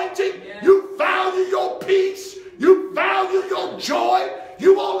your anointing, you value your peace, you value your joy,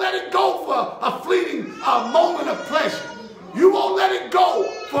 you won't let it go for a fleeting moment of pleasure. You won't let it go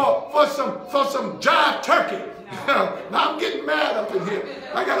for some jive turkey. Now I'm getting mad up in here.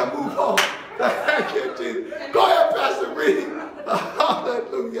 I gotta move on. Thank you, Jesus. Go ahead, Pastor Reed.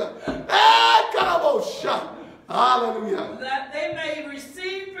 Hallelujah. Hallelujah. That they may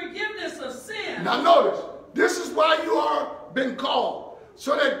receive forgiveness of sin. Now notice, this is why you are been called.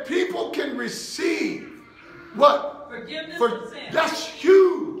 So that people can receive what? Forgiveness of sin. That's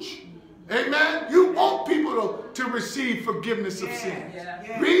huge. Amen. You want people to receive forgiveness of sin.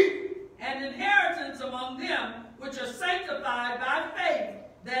 Read. An inheritance among them which are sanctified by faith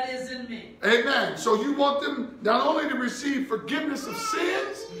that is in me. Amen. So you want them not only to receive forgiveness of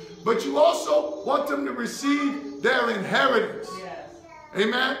sins, but you also want them to receive their inheritance.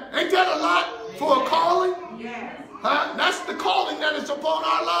 Amen. Ain't that a lot for a calling? That's the calling that is upon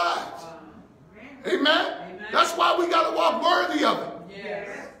our lives. Amen. That's why we got to walk worthy of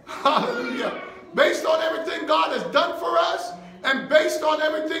it. Hallelujah. Based on everything God has done for us, and based on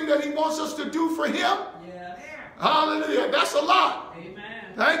everything that he wants us to do for him. Hallelujah. That's a lot.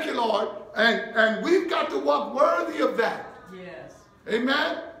 Thank you, Lord. And we've got to walk worthy of that. Yes.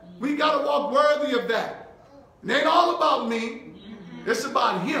 Amen. We got to walk worthy of that. It ain't all about me. It's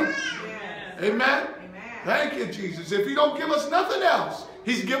about him. Yes. Amen. Thank you, Jesus. If he don't give us nothing else,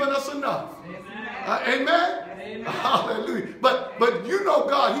 he's given us enough. Amen. Amen. Hallelujah. But you know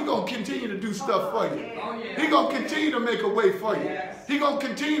God, he's going to continue to do stuff for you. Oh, yeah. He's going to continue to make a way for you. Yes. He's going to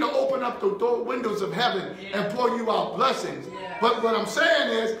continue to open up the windows of heaven and pour you out blessings. Yes. But what I'm saying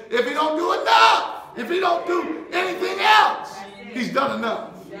is, if he don't do enough, if he don't do anything else, he's done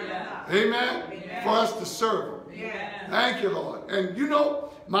enough. Yeah. Amen. For us to serve him. Yeah. Thank you, Lord. And you know,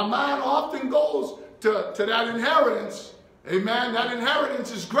 my mind often goes to that inheritance. Amen. That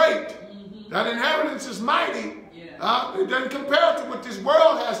inheritance is great. That inheritance is mighty. It doesn't compare to what this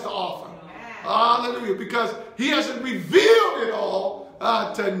world has to offer. Hallelujah. Because he hasn't revealed it all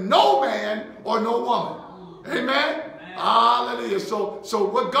to no man or no woman. Amen. Hallelujah. So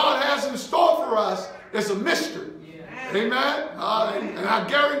what God has in store for us is a mystery. Amen. And I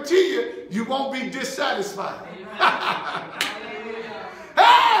guarantee you, you won't be dissatisfied.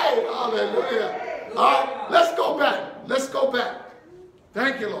 Hey, hallelujah. All right, let's go back. Let's go back.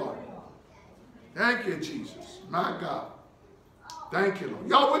 Thank you, Lord. Thank you, Jesus. My God. Thank you, Lord.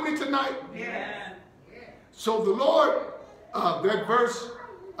 Y'all with me tonight? Yeah. So the Lord, that verse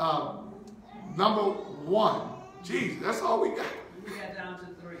number 1. Jesus, that's all we got. We got down to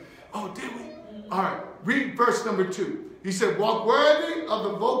 3. Oh, did we? All right. Read verse number 2. He said, walk worthy of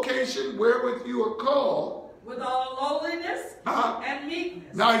the vocation wherewith you are called. With all lowliness and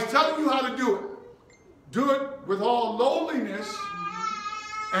meekness. Now he's telling you how to do it. Do it with all lowliness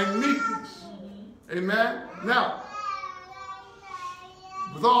and meekness. Amen. Now,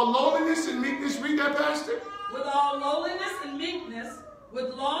 with all lowliness and meekness, read that, Pastor. With all lowliness and meekness,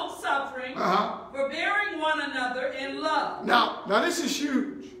 with long suffering, forbearing one another in love. Now this is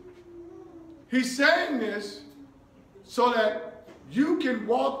huge. He's saying this so that you can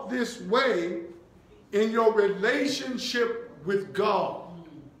walk this way in your relationship with God.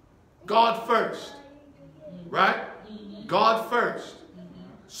 God first. Right? God first.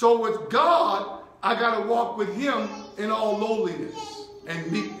 So with God, I got to walk with him in all lowliness and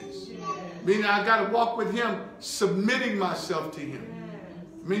meekness. Meaning I got to walk with him submitting myself to him.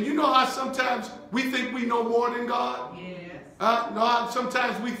 I mean, you know how sometimes we think we know more than God? No,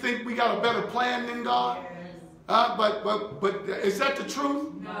 sometimes we think we got a better plan than God. But is that the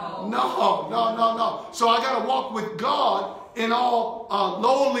truth? No. So I got to walk with God in all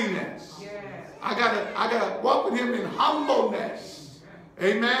lowliness. I gotta walk with him in humbleness.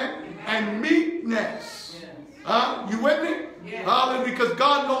 Amen. And meekness. You with me? Hallelujah. Because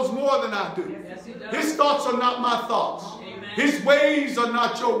God knows more than I do. His thoughts are not my thoughts. His ways are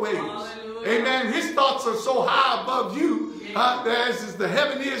not your ways. Amen. His thoughts are so high above you as the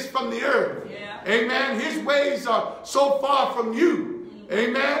heaven is from the earth. Amen. His ways are so far from you.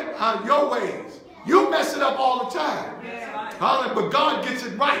 Amen. Your ways. You mess it up all the time. But God gets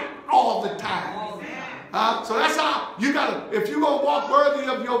it right all the time. So that's how you got to, if you're going to walk worthy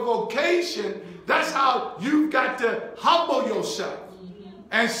of your vocation, that's how you've got to humble yourself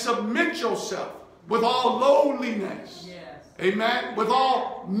and submit yourself with all lowliness. Amen. With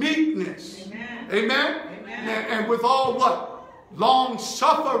all meekness. Amen. And with all what? Long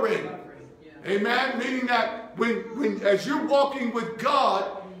suffering. Amen. Meaning that when as you're walking with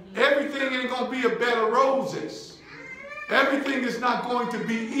God, everything ain't going to be a bed of roses. Everything is not going to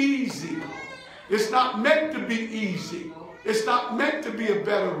be easy. It's not meant to be easy. It's not meant to be a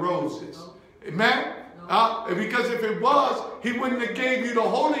bed of roses. Amen. Because if it was, he wouldn't have gave you the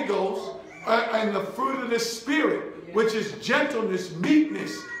Holy Ghost and the fruit of the Spirit, which is gentleness,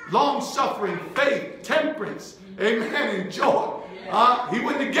 meekness, long-suffering, faith, temperance, amen, and joy. He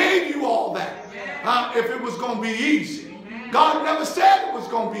wouldn't have gave you all that if it was going to be easy. God never said it was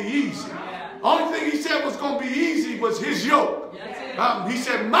going to be easy. Only thing he said was going to be easy was his yoke. He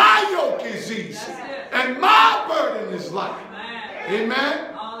said, my yoke is easy and my burden is light.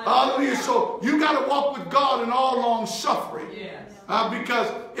 Amen. Hallelujah. So you got to walk with God in all long suffering. Because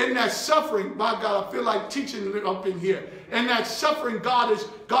in that suffering, my God, I feel like teaching it up in here. In that suffering, God is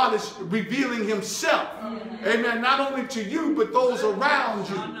revealing himself. Amen. Not only to you, but those around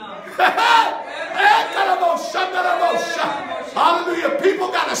you. Hallelujah.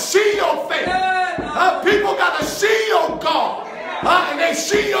 People got to see your faith. People got to see your God. And they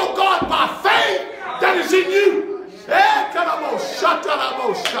see your God by faith that is in you.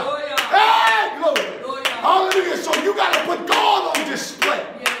 Glory. Hallelujah. So you got to put God on display.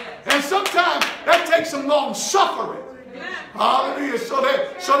 And sometimes that takes some long suffering. Hallelujah. So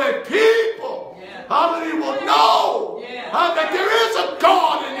that people, hallelujah, will know That there is a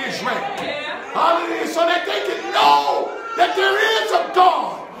God in Israel. Hallelujah. So that they can know that there is a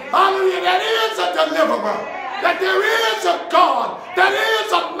God. Hallelujah. That is a deliverer. That there is a God. That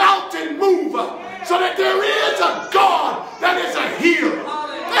is a mountain mover. So that there is a God that is a healer.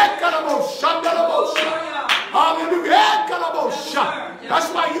 Hallelujah. That's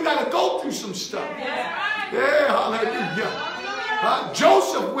why you got to go through some stuff. Yeah, hallelujah.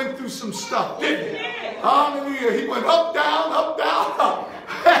 Joseph went through some stuff, didn't he? Hallelujah. He went up, down, up.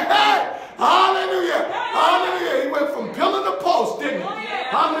 Hallelujah. Hallelujah. He went from pillar to post, didn't he?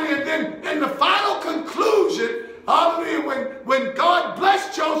 Hallelujah. And then in the final conclusion, hallelujah, when God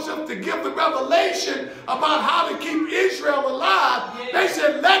blessed Joseph to give the revelation about how to keep Israel alive, they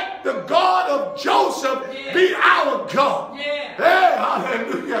said, let the God of Joseph be our God. Hey,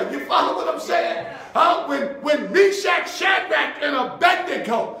 hallelujah. You follow what I'm saying? When Meshach, Shadrach, and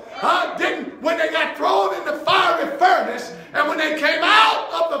Abednego, when they got thrown in the fiery furnace, and when they came out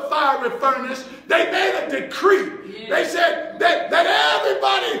of the fiery furnace, they made a decree. They said that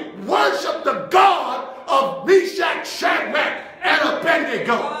everybody worship the God of Meshach, Shadrach, and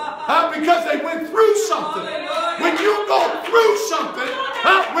Abednego, because they went through something. When you go through something,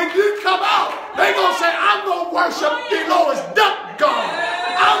 when you come out, they're going to say, I'm going to worship Elois Duck God.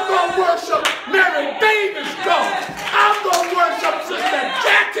 I'm going to worship Mary Davis God. I'm going to worship Sister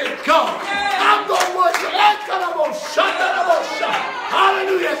Jackie God. I'm going to worship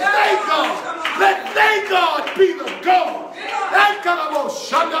hallelujah. Thank God. Let thank God be the God.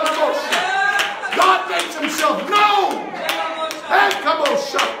 God makes himself known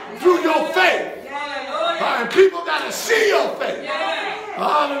through your faith. And people got to see your faith.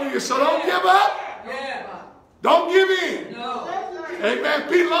 Hallelujah. So don't give up. Don't give in. Amen.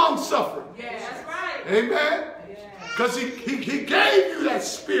 Be long-suffering. Amen. Because he gave you that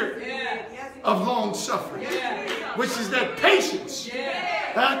spirit of long-suffering, which is that patience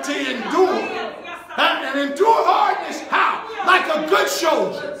to endure. And endure hardness how? Like a good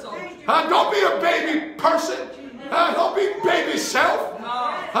soldier. Don't be a baby person. Don't be baby self.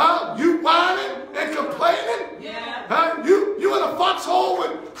 You whining and complaining. You in a foxhole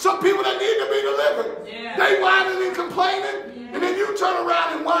with some people that need to be delivered. They whining and complaining, and then you turn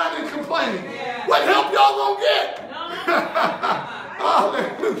around and whine and complain. What help y'all gonna get?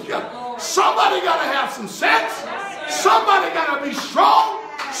 Hallelujah. Somebody got to have some sense. Somebody got to be strong.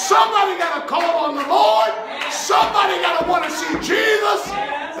 Somebody got to call on the Lord. Somebody got to want to see Jesus.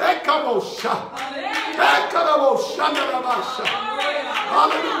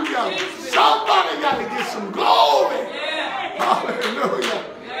 Hallelujah. Somebody got to get some glory. Hallelujah.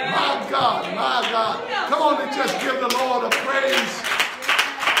 My God, my God. Come on and just give the Lord a praise.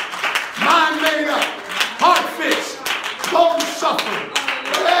 Mind made up, heart fixed, long suffering,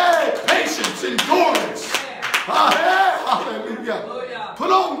 patience, endurance. Hallelujah.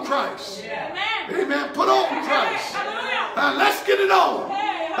 Put on Christ. Amen. Put on Christ. Let's get it on.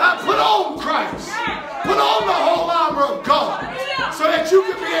 Put on Christ. Put on the whole armor of God so that you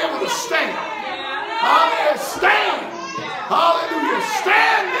can be able to stand. Hallelujah. Stand. Hallelujah.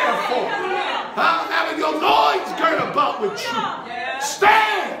 Stand therefore. Having your loins girt about with truth.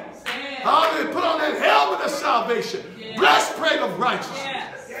 Stand. Hallelujah. Put on that helmet of salvation. Breastplate of righteousness.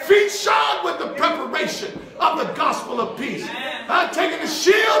 Feet shod with the preparation of the gospel of peace. Taking the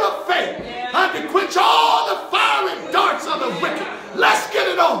shield of faith. To quench all the fiery darts of the wicked. Let's get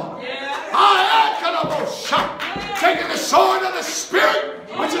it on. Taking the sword of the Spirit,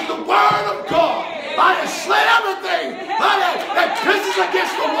 which is the word of God. And slay everything that pisses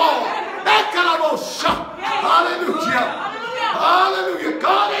against the wall. Hallelujah. Hallelujah.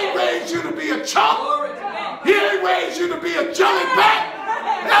 God ain't raised you to be a chump. He ain't raised you to be a jellyback.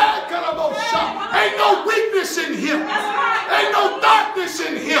 Ain't no weakness in him. Ain't no darkness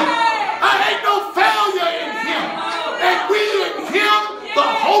in him. Ain't no failure in him. And we in him, the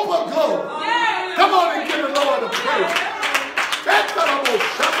hope of glory. Come on and give the Lord a praise.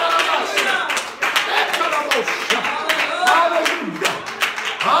 Hallelujah.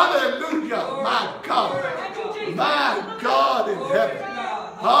 Hallelujah. My God. My God in heaven.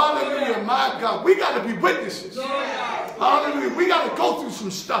 Hallelujah. My God. We got to be witnesses. Hallelujah. We got to go through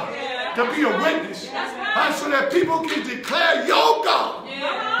some stuff to be a witness. So that people can declare your God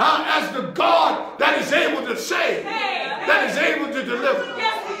as the God that is able to save, that is able to deliver.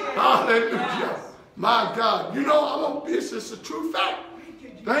 Hallelujah. My God. You know, it's a true fact.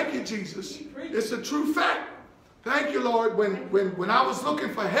 Thank you, Jesus. It's a true fact. Thank you, Lord. When I was looking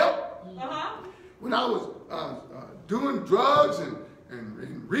for help, when I was doing drugs and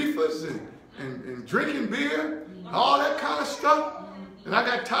reefers and drinking beer, all that kind of stuff, and I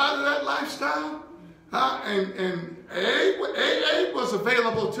got tired of that lifestyle, And AA was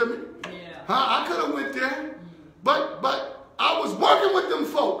available to me. I could have went there. But I was working with them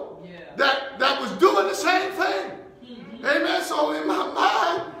folk that was doing the same thing. Amen. So in my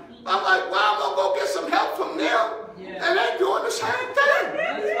mind, I'm like, well, I'm going to go get some help from them. And they're doing the same thing.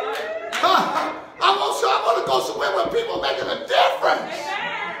 I'm going to go somewhere where people are making a difference.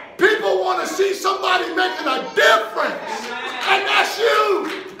 People want to see somebody making a difference. And that's you.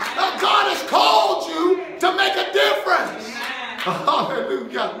 God has called you to make a difference.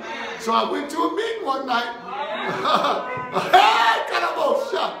 Hallelujah. So I went to a meeting one night.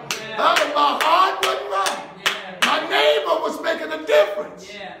 My heart wasn't right. My neighbor was making a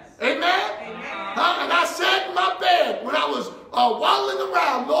difference. Amen. And I sat in my bed when I was waddling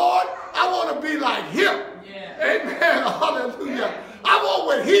around. Lord, I want to be like him. Amen. Hallelujah. I want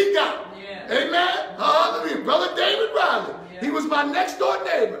what he got. Amen. Hallelujah. Brother David Riley. He was my next door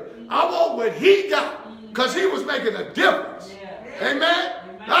neighbor. I want what he got because he was making a difference. Amen.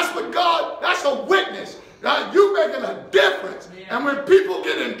 That's what God, that's a witness. You making a difference. And when people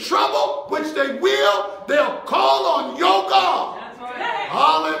get in trouble, which they will, they'll call on your God.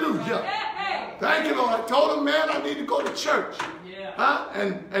 Hallelujah. Thank you, Lord. I told him, man, I need to go to church.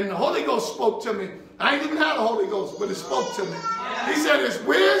 And the Holy Ghost spoke to me. I ain't even had the Holy Ghost, but it spoke to me. He said, it's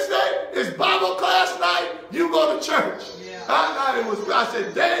Wednesday, it's Bible class night, you go to church. I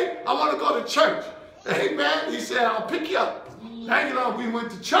said, Dave, I want to go to church. Amen. He said, I'll pick you up. Thank you, Lord. We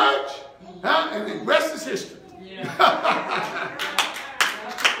went to church, and the rest is history.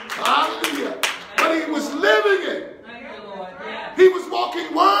 Hallelujah. But he was living it. He was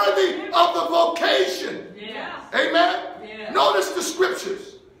walking worthy of the vocation. Amen. Notice the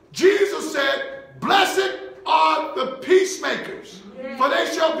scriptures. Jesus said, blessed are the peacemakers, for they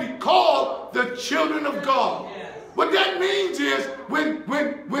shall be called the children of God. What that means is when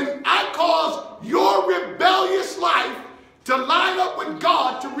I cause your rebellious life to line up with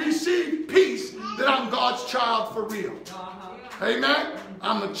God to receive peace, that I'm God's child for real. Amen.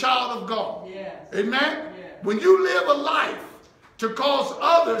 I'm a child of God. Amen. When you live a life to cause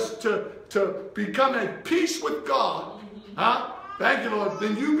others to become at peace with God, thank you, Lord,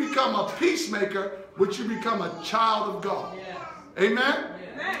 then you become a peacemaker, which you become a child of God. Amen.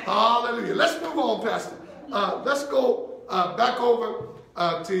 Hallelujah. Let's move on, Pastor. Let's go back over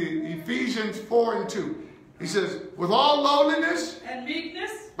to Ephesians 4:2. He says, with all lowliness and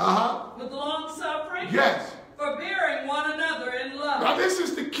meekness, with long suffering, forbearing one another in love. Now this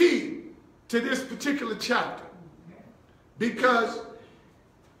is the key to this particular chapter. Because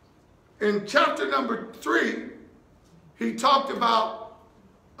in chapter number 3, he talked about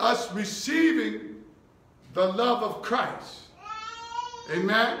us receiving the love of Christ.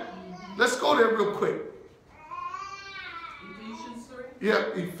 Amen. Let's go there real quick. Ephesians 3?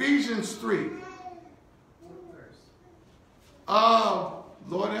 Yeah, Ephesians 3.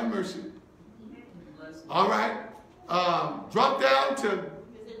 Lord have mercy. All right. Drop down to. Is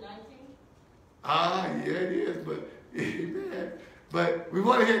it 19? Yeah, it is. But, amen. But we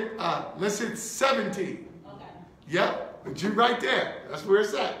want to hit, let's hit 17. Okay. Yep. But you're right there. That's where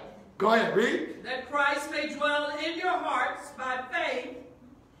it's at. Go ahead, read. That Christ may dwell in your hearts by faith,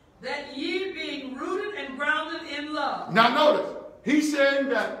 that ye being rooted and grounded in love. Now notice, he's saying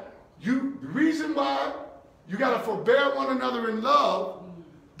that the reason why you got to forbear one another in love,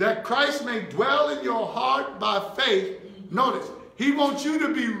 that Christ may dwell in your heart by faith. Notice, he wants you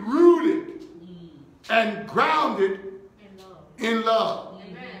to be rooted and grounded in love.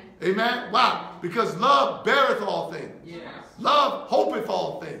 Amen. Why? Because love beareth all things. Love hopeth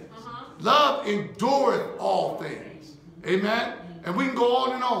all things. Love endureth all things. Amen. And we can go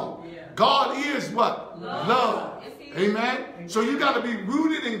on and on. God is what? Love. Amen. So you got to be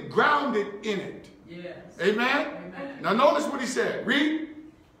rooted and grounded in it. Amen. Now notice what he said. Read.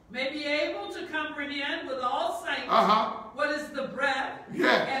 May be able to comprehend with all saints what is the breadth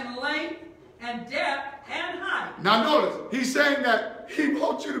and length and depth and height. Now notice, he's saying that he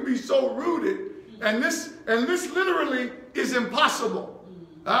wants you to be so rooted, and this literally is impossible,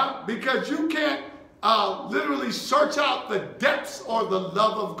 because you can't literally search out the depths or the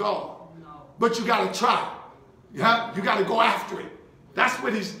love of God, but you got to try. You got to go after it. That's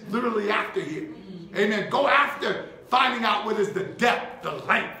what he's literally after here. Amen. Go after finding out what is the depth, the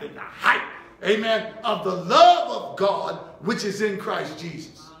length, and the height, amen, of the love of God, which is in Christ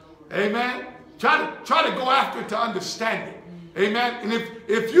Jesus. Amen. Try to go after it to understand it. Amen. And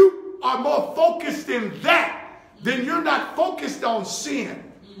if you are more focused in that, then you're not focused on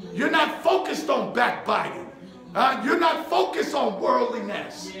sin. You're not focused on backbiting. You're not focused on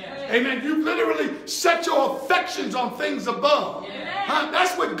worldliness. Amen. You literally set your affections on things above.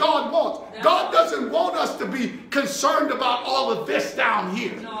 That's what God wants. God doesn't want us to be concerned about all of this down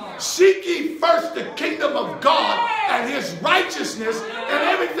here. Seek ye first the kingdom of God and his righteousness, and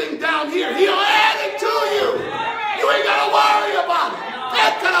everything down here, he'll add it to you. You ain't got to worry about it.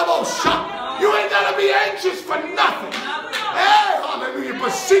 You ain't got to be anxious for nothing. Hey, hallelujah. But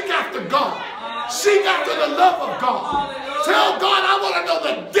seek after God. Seek after the love of God. Tell God, I want to know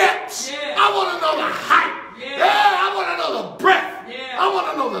the depths. I want to know the height. I want to know the breadth. I want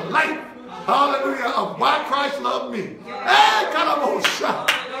to know the length. Hallelujah. Of why Christ loved me. Hey,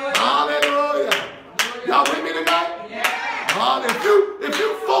 hallelujah. Y'all with me tonight? If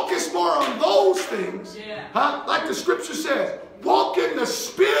you focus more on those things, like the scripture says, walk in the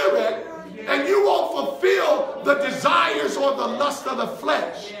Spirit, and you won't fulfill the desires or the lust of the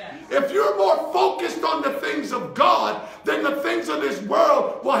flesh. If you're more focused on the things of God, then the things of this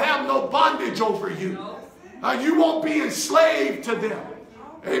world will have no bondage over you. You won't be enslaved to them.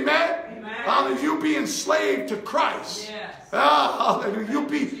 Amen? Hallelujah. You'll be enslaved to Christ. Hallelujah. You'll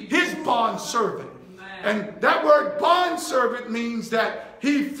be his bond servant. And that word bond servant means that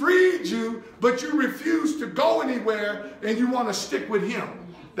he freed you, but you refuse to go anywhere and you want to stick with him.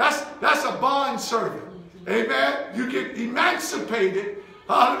 That's a bond servant. Amen. You get emancipated.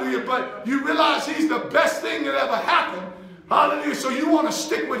 Hallelujah. But you realize he's the best thing that ever happened. Hallelujah. So you want to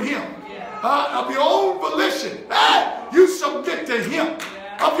stick with him. Of your own volition, you submit to him.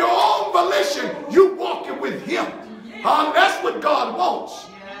 Of your own volition, you walk it with him. That's what God wants.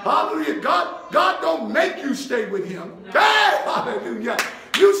 Hallelujah. God don't make you stay with him. Hallelujah.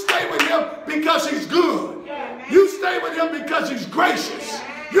 You stay with him because he's good. You stay with him because he's gracious.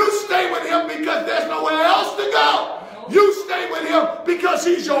 You stay with him because there's nowhere else to go. You stay with him because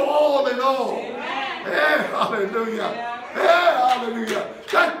he's your all in all. Hallelujah. Hallelujah.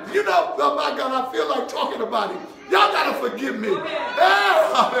 Oh my God, I feel like talking about it. Y'all got to forgive me.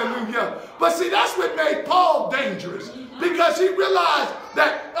 Hallelujah. But see, that's what made Paul dangerous. Because he realized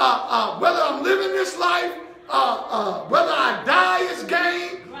that whether I'm living this life, whether I die is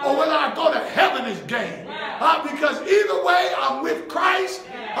gain, or whether I go to heaven is gain. Because either way, I'm with Christ.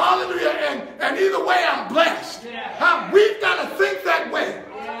 Hallelujah. And either way, I'm blessed. We've got to think that way.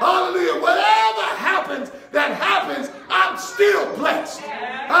 Hallelujah. Whatever happens, that happens, I'm still blessed.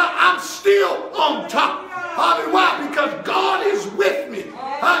 I'm still on top. Hallelujah. Why? Because God is with me.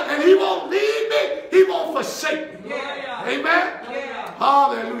 And he won't leave me. He won't forsake me. Amen?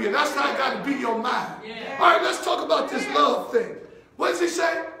 Hallelujah. That's how it got to be your mind. All right, let's talk about this love thing. What does he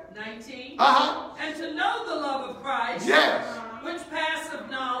say? 19. And to know the love of Christ. Which passeth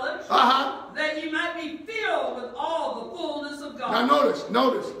knowledge. That you might be filled with all the fullness of God. Now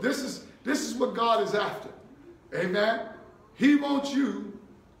notice. This is what God is after. Amen? He wants you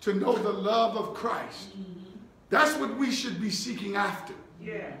to know the love of Christ. That's what we should be seeking after.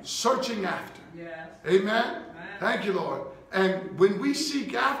 Searching after. Amen? Thank you, Lord. And when we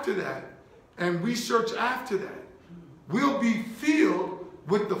seek after that, and we search after that, we'll be filled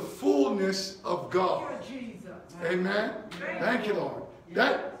with the fullness of God. Amen? Thank you, Lord.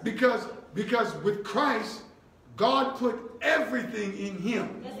 That because with Christ, God put everything in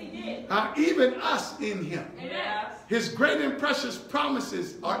him. Yes, he did. Even us in him. Amen. His great and precious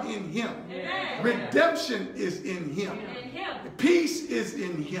promises are in him. Amen. Redemption is in him. Peace is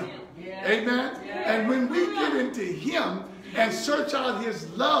in him. Amen? And when we get into him and search out his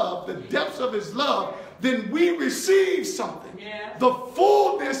love, the depths of his love, then we receive something. The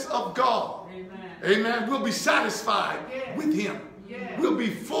fullness of God. Amen. We'll be satisfied with him. We'll be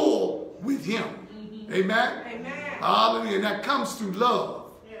full with him. Amen. Hallelujah. And that comes through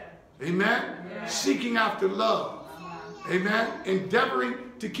love. Amen. Seeking after love. Amen. Endeavoring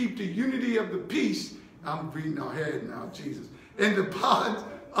to keep the unity of the peace. I'm reading ahead now, Jesus. In the bonds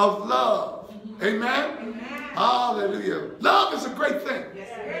of love. Amen. Hallelujah. Love is a great thing.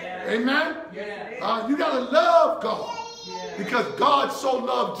 Amen. You got to love God. Because God so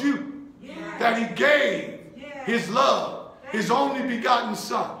loved you that he gave his love, his only begotten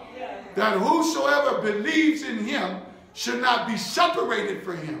Son, that whosoever believes in him should not be separated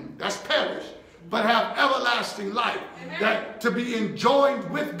from him, that's perish, but have everlasting life, that to be enjoined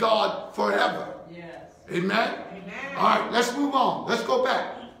with God forever. Amen? All right, let's move on. Let's go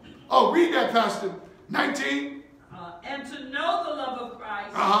back. Oh, read that, Pastor. 19. And to know the love of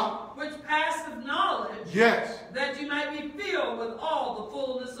Christ, which passeth knowledge, that you might be filled with all the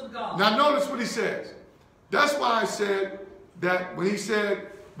fullness of God. Now notice what he says. That's why I said that when he said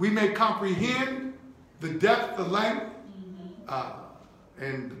we may comprehend the depth, the length,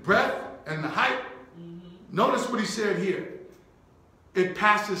 and the breadth, and the height. Notice what he said here. It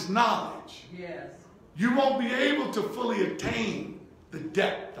passes knowledge. Yes. You won't be able to fully attain the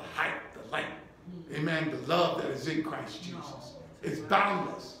depth, the height, the length. Amen. The love that is in Christ Jesus. It's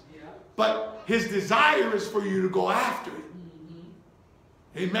boundless. But his desire is for you to go after it.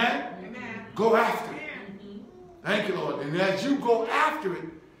 Amen? Amen. Go after it. Thank you, Lord. And as you go after it,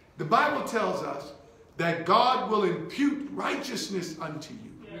 the Bible tells us that God will impute righteousness unto you.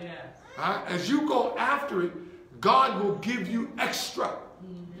 As you go after it, God will give you extra.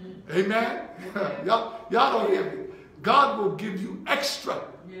 Amen? Y'all don't hear me. God will give you extra.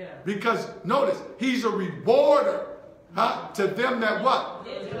 Because notice, he's a rewarder to them that what?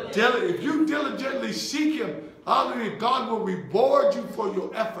 If you diligently seek him, hallelujah, God will reward you for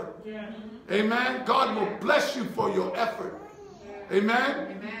your effort. Amen? God will bless you for your effort.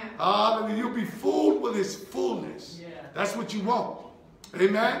 Amen? Hallelujah. You'll be fooled with his fullness. That's what you want.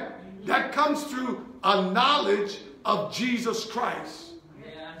 Amen? That comes through a knowledge of Jesus Christ.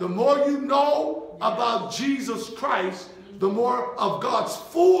 The more you know about Jesus Christ, the more of God's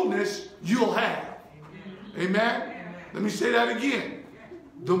fullness you'll have. Amen? Let me say that again.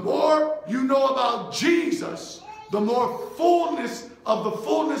 The more you know about Jesus, the more fullness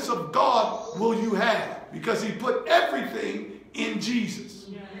of God will you have. Because he put everything in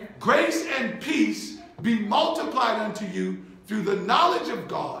Jesus. Grace and peace be multiplied unto you through the knowledge of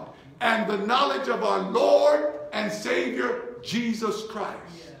God and the knowledge of our Lord and Savior, Jesus Christ.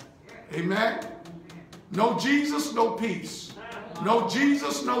 Amen? No Jesus, no peace. No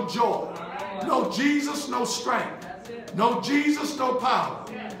Jesus, no joy. No Jesus, no strength. No Jesus, no power.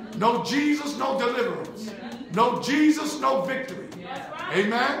 No Jesus, no deliverance. No Jesus, no victory.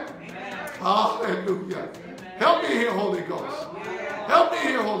 Amen? Hallelujah. Help me here, Holy Ghost. Help me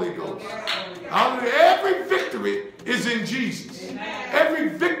here, Holy Ghost. Hallelujah. Every victory is in Jesus. Every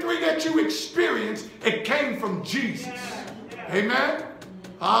victory that you experience, it came from Jesus. Amen?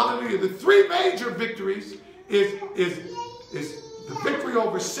 Hallelujah. The three major victories is the victory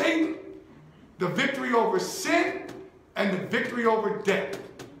over Satan, the victory over sin, and the victory over death.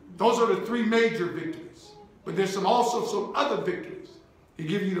 Those are the three major victories. But there's also some other victories. He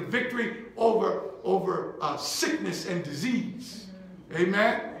gives you the victory over sickness and disease.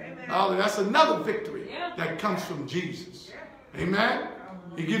 Amen? That's another victory that comes from Jesus. Amen?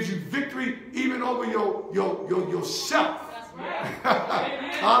 He gives you victory even over yourself.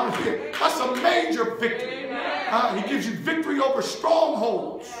 That's a major victory. He gives you victory over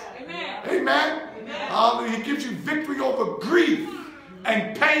strongholds. Amen? He gives you victory over grief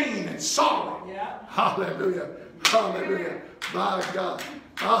and pain and sorrow. Hallelujah. Hallelujah. My God.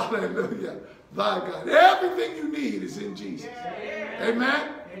 Hallelujah. My God. Everything you need is in Jesus.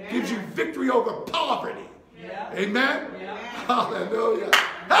 Amen? Gives you victory over poverty. Amen? Hallelujah.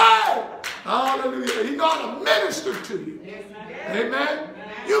 Hey! Hallelujah. He knows how to minister to you. Amen?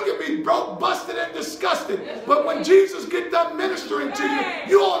 You can be broke, busted, and disgusted. But when Jesus gets done ministering to you,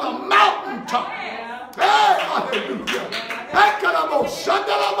 you're on a mountaintop. Hey! Hallelujah.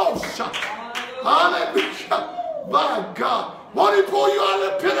 Hallelujah. My God. Won't he pull you out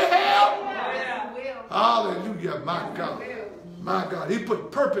of the pit of hell? Hallelujah. My God. My God. He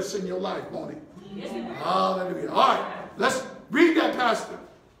put purpose in your life, won't he? Hallelujah. All right. Let's read that, Pastor.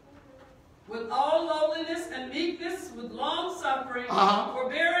 With all lowliness and meekness, with long suffering,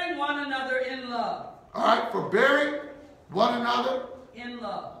 forbearing one another in love. All right. Forbearing one another in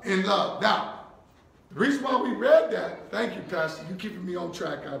love. In love. Now, the reason why we read that, thank you, Pastor. You're keeping me on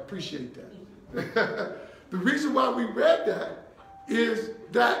track. I appreciate that. The reason why we read that is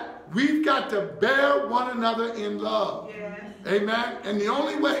that we've got to bear one another in love. Yes. Amen. And the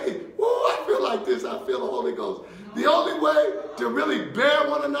only way, I feel like this, I feel the Holy Ghost. The only way to really bear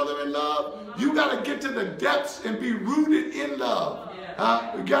one another in love, you got to get to the depths and be rooted in love.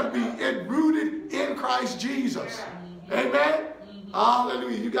 You got to be rooted in Christ Jesus. Amen.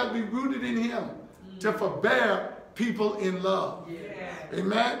 Hallelujah. You got to be rooted in him to forbear people in love.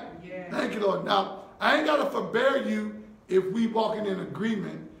 Amen. Thank you, Lord. Now, I ain't got to forbear you if we walking in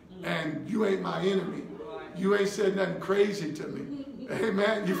agreement and you ain't my enemy. You ain't said nothing crazy to me.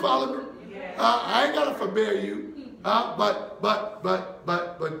 Amen. You follow me? I ain't got to forbear you. But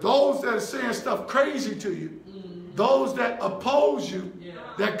those that are saying stuff crazy to you, those that oppose you,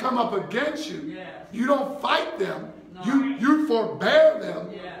 that come up against you, you don't fight them. You forbear them.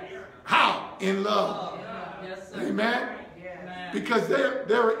 How? In love. Amen. Because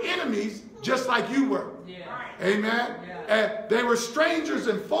they're enemies just like you were. Amen. And they were strangers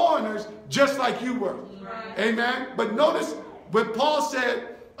and foreigners just like you were. Amen. But notice when Paul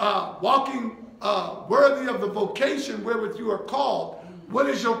said, walking worthy of the vocation wherewith you are called, what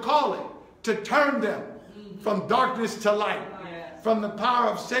is your calling? To turn them from darkness to light, from the power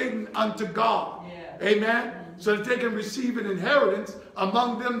of Satan unto God. Amen. So that they can receive an inheritance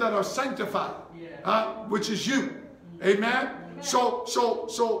among them that are sanctified, which is you. Amen. So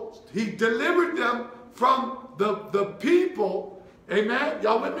he delivered them from the people. Amen.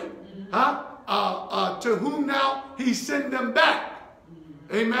 Y'all with me? To whom now he sent them back.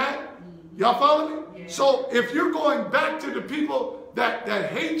 Amen. Y'all follow me? So if you're going back to the people that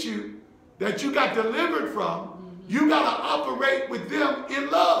hate you, that you got delivered from, you got to operate with them in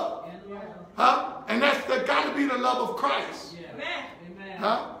love. And that's got to be the love of Christ.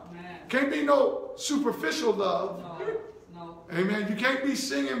 Can't be no superficial love. No. Amen. You can't be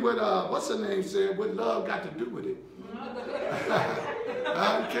singing with, what's her name said, what love got to do with it.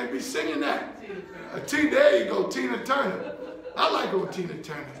 You can't be singing that. There you go, Tina Turner. I like old Tina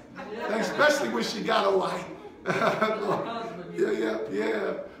Turner. Especially when she got a wife.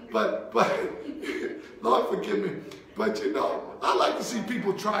 Yeah. But Lord forgive me. But you know, I like to see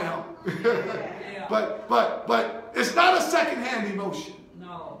people triumph. But it's not a second-hand emotion.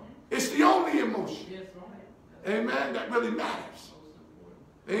 No. It's the only emotion. Amen. That really matters.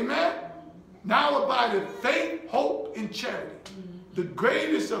 Amen. Now abideth faith, hope, and charity. The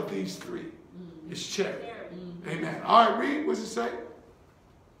greatest of these three is charity. Amen. All right, read. What does it say?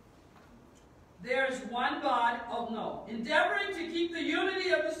 There's one body, endeavoring to keep the unity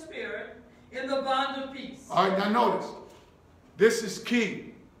of the Spirit in the bond of peace. All right, now notice. This is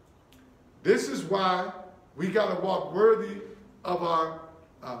key. This is why we got to walk worthy of our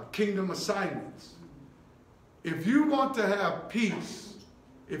kingdom assignments. If you want to have peace,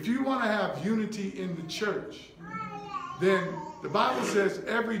 if you want to have unity in the church, then the Bible says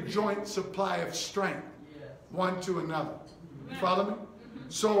every joint supply of strength one to another. You follow me?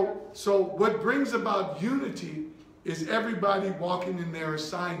 So what brings about unity is everybody walking in their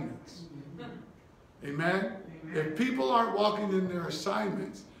assignments. Amen? If people aren't walking in their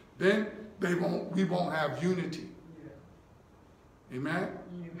assignments, then we won't have unity. Amen?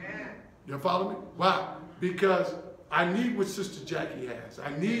 Amen. You follow me? Why? Because I need what Sister Jackie has.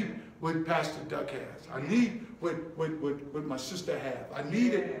 I need what Pastor Duck has. I need what my sister has. I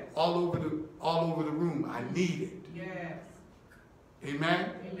need it all over the room. I need it. Yes. Amen?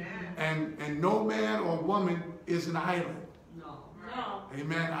 Amen. And no man or woman is an island. No.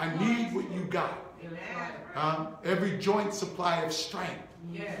 Amen. I need what you got. Every joint supply of strength.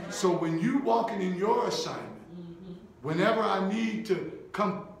 Yes. So when you walking in your assignment, whenever I need to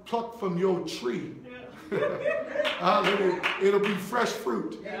come pluck from your tree, it'll be fresh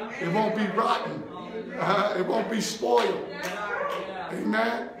fruit. It won't be rotten. It won't be spoiled.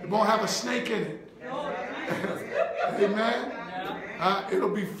 Amen. It won't have a snake in it. Amen. It'll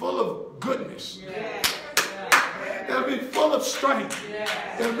be full of goodness. It'll be full of strength.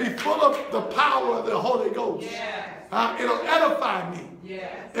 It'll be full of the power of the Holy Ghost. It'll edify me.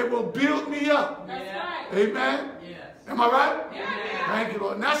 It will build me up. Amen. Am I right? Thank you,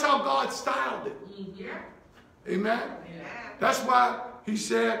 Lord. And that's how God styled it. Amen. That's why he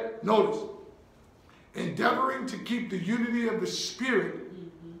said, notice, endeavoring to keep the unity of the Spirit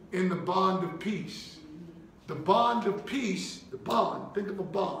in the bond of peace. The bond of peace, think of a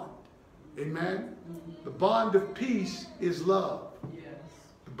bond. Amen. The bond of peace is love.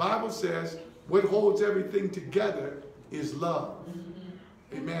 The Bible says what holds everything together is love.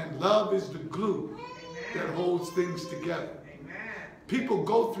 Amen. Love is the glue that holds things together. People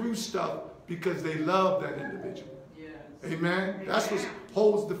go through stuff because they love that individual. Amen. That's what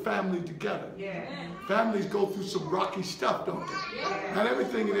holds the family together. Families go through some rocky stuff, don't they? Not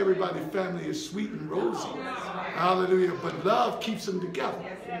everything in everybody's family is sweet and rosy. Hallelujah. But love keeps them together.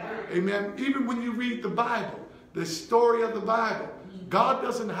 Amen. Even when you read the Bible, the story of the Bible, God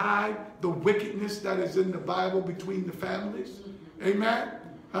doesn't hide the wickedness that is in the Bible between the families. Amen.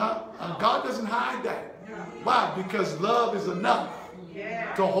 God doesn't hide that. Why? Because love is enough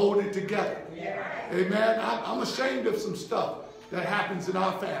to hold it together. Amen. I'm ashamed of some stuff that happens in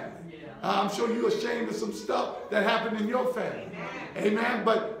our family. I'm sure you're ashamed of some stuff that happened in your family. Amen.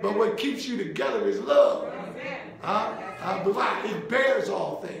 But what keeps you together is love. It bears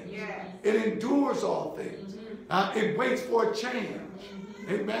all things. It endures all things. It waits for a change.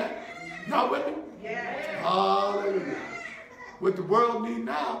 Amen. Not with me? Hallelujah. What the world needs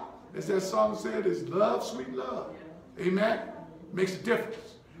now, as that song said, is love, sweet love. Amen. Makes a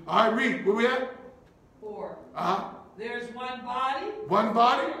difference. All right, read. Where we at? 4. There's one body. One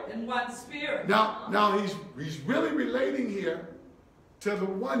body. And one spirit. Now he's really relating here to the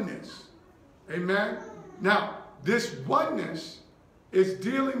oneness. Amen. Now, this oneness is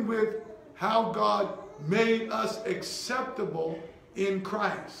dealing with how God made us acceptable in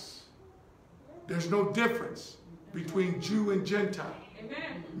Christ. There's no difference between Jew and Gentile.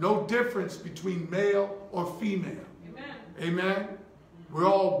 Amen. No difference between male or female. Amen. Amen. We're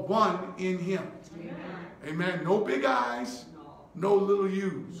all one in him. Amen. Amen. No big eyes, no little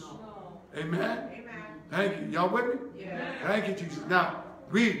U's. Amen. Amen. Thank you. Y'all with me? Yeah. Thank you, Jesus. Now,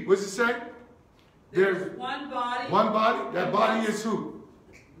 read. What's it say? There's one body. One body. That body is who?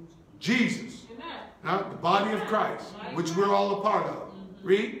 Jesus. Amen. The body of Christ, which we're all a part of.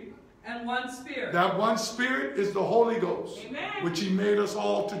 Read. And one Spirit. That one Spirit is the Holy Ghost, Amen. which he made us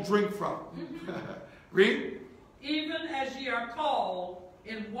all to drink from. Read. Even as ye are called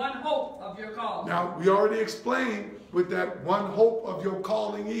in one hope of your calling. Now, we already explained what that one hope of your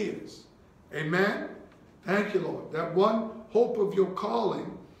calling is. Amen? Thank you, Lord. That one hope of your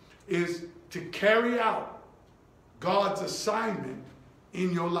calling is to carry out God's assignment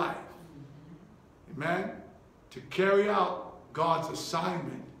in your life. Amen? To carry out God's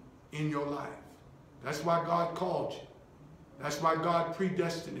assignment in your life. That's why God called you. That's why God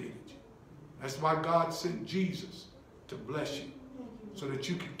predestinated you. That's why God sent Jesus to bless you, so that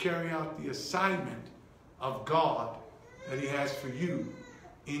you can carry out the assignment of God that he has for you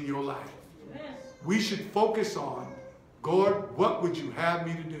in your life. Yes. We should focus on, God, what would you have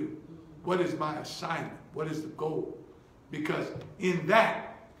me to do? What is my assignment? What is the goal? Because in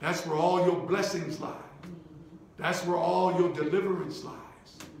that, that's where all your blessings lie. That's where all your deliverance lies.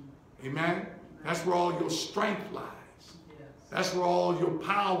 Amen? That's where all your strength lies. That's where all your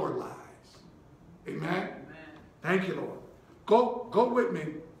power lies. Amen? Thank you, Lord. Go with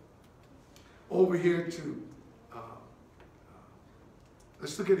me over here to,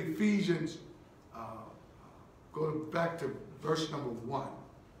 let's look at Ephesians. Go back to verse number 1.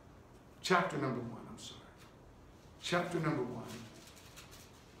 Chapter number 1, I'm sorry. Chapter number 1.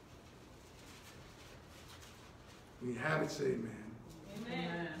 When you have it, say amen.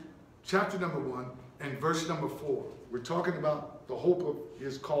 Amen. Chapter number 1 and verse number 4. We're talking about the hope of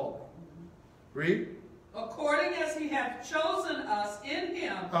his calling. Read. According as he hath chosen us in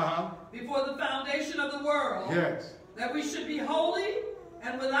him before the foundation of the world, yes, that we should be holy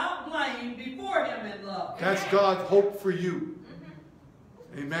and without blame before him in love. That's God's hope for you.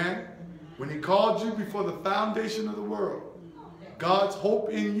 Amen. When he called you before the foundation of the world, God's hope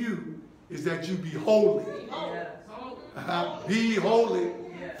in you is that you be holy. Be holy,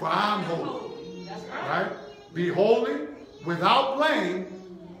 for I'm holy. Right? Be holy without blame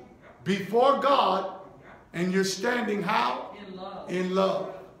before God, and you're standing how? In love. In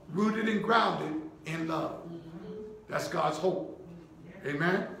love. Rooted and grounded in love. That's God's hope.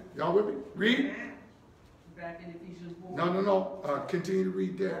 Amen. Y'all with me? Read. Back in Ephesians 4. No. Continue to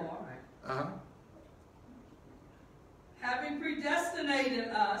read there. Oh, all right. Having predestinated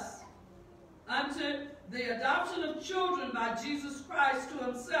us unto the adoption of children by Jesus Christ to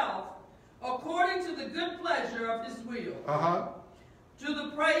himself, according to the good pleasure of his will, to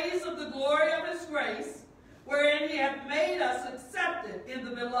the praise of the glory of his grace, wherein he hath made us accepted in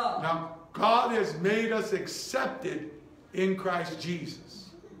the beloved. Now, God has made us accepted in Christ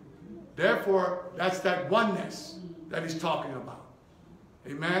Jesus. Therefore, that's that oneness that he's talking about.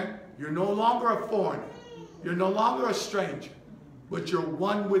 Amen? You're no longer a foreigner. You're no longer a stranger, but you're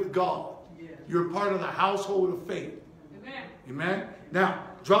one with God. You're part of the household of faith. Amen. Amen? Now,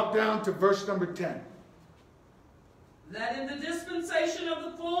 drop down to verse number 10. That in the dispensation of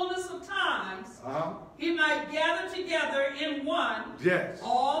the fullness of times, he might gather together in one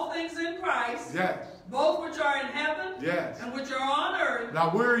all things in Christ, both which are in heaven and which are on earth. Now,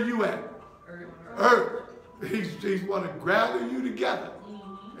 where are you at? Earth. He's want to gather you together.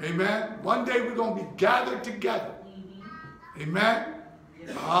 Amen. One day we're going to be gathered together. Amen.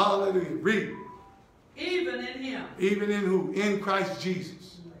 Hallelujah. Read. Even in him. Even in who? In Christ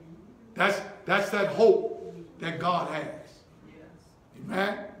Jesus. That's that hope that God has.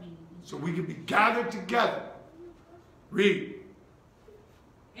 Amen. So we can be gathered together. Read.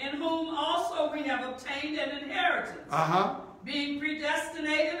 In whom also we have obtained an inheritance. Being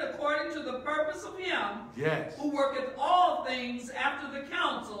predestinated according to the purpose of him who worketh all things after the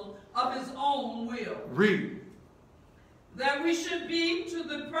counsel of his own will. Read. That we should be to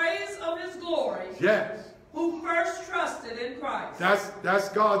the praise of his glory. Who first trusted in Christ. That's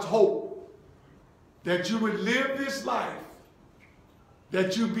God's hope. That you would live this life.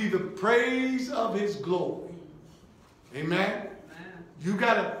 That you be the praise of his glory. Amen. You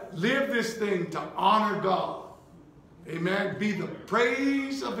got to live this thing to honor God. Amen. Be the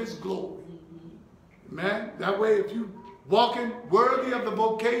praise of his glory. Amen. That way, if you walking worthy of the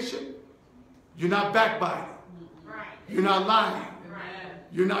vocation, you're not backbiting. You're not lying.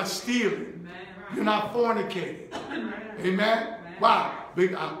 You're not stealing. You're not fornicating. Amen. Wow.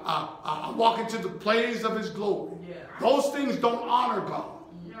 I walk into the praise of his glory. Yeah. Those things don't honor God.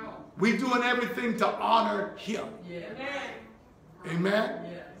 No. We doing everything to honor him. Yeah. Amen?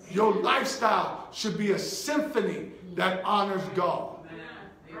 Yes. Your lifestyle should be a symphony that honors God.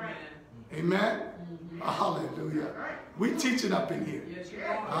 Amen. Amen? Hallelujah. We teaching up in here. Yes, you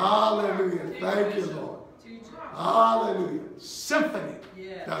are. Hallelujah. Thank you, Lord. Teacher. Hallelujah. Symphony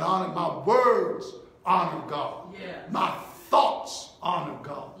Yes. that honor. My words honor God. Yes. My thoughts honor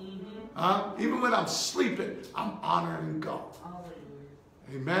God. Mm-hmm. Even when I'm sleeping, I'm honoring God.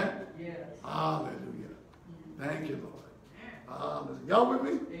 Hallelujah. Amen? Yes. Hallelujah. Thank you, Lord. Hallelujah. Y'all with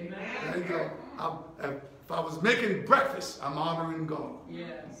me? Amen. Thank you. If I was making breakfast, I'm honoring God.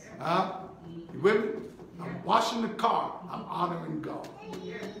 Yes. You with me? I'm washing the car, I'm honoring God.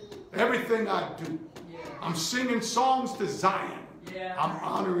 Everything I do, Yes. I'm singing songs to Zion. Yes. I'm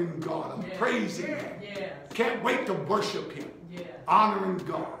honoring God. I'm Yes. praising him. Yes. Can't wait to worship him. Yes. Honoring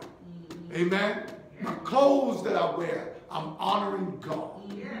God. Amen. My clothes that I wear, I'm honoring God.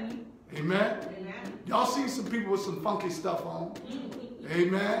 Amen. Y'all see some people with some funky stuff on.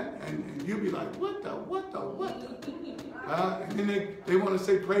 Amen. And you'll be like, what the? And then they want to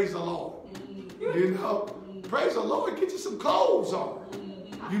say, praise the Lord. You know, praise the Lord. Get you some clothes on.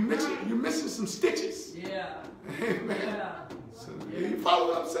 You're missing some stitches. Yeah. Amen. Yeah. So, you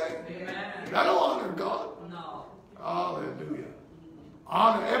follow what I'm saying? Amen. That don't honor God. No. Hallelujah.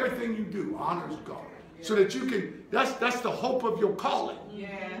 Honor everything you do. Honors God. So that you can, that's the hope of your calling.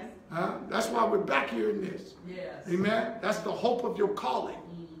 Yes. That's why we're back here in this. Yes. Amen. That's the hope of your calling.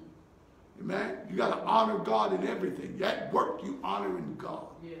 Amen. You got to honor God in everything. At work, you honoring God.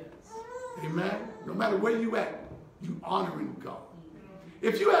 Yes. Amen. No matter where you at, you honoring God.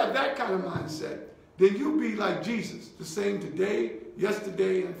 If you have that kind of mindset, then you'll be like Jesus, the same today,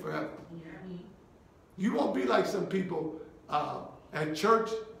 yesterday, and forever. You won't be like some people at church,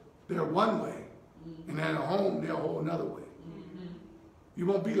 they're one way, and at home, they're a whole another way. You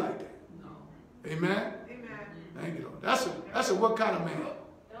won't be like that. No. Amen? Amen. Thank you, Lord. That's a what kind of man?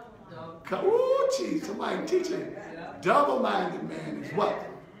 No. Ooh, geez, somebody teaching. Double-minded man is what?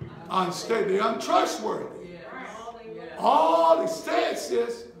 Unstable. They're untrustworthy. Yes. Yes. All they said,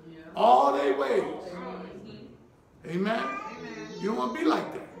 sis, Yeah. all they ways. Amen? You don't want to be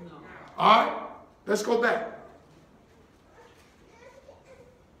like that. No. All right? Let's go back.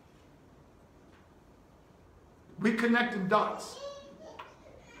 We connecting dots.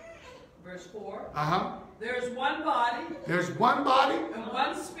 Verse 4. There is one body There's one body and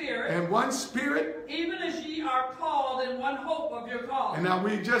one spirit, and one spirit. even as ye are called in one hope of your calling. And now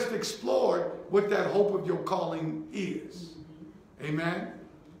we just explored what that hope of your calling is. Amen?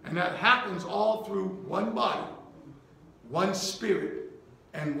 And that happens all through one body, one spirit,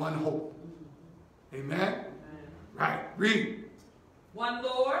 and one hope. Amen? Right. Read. One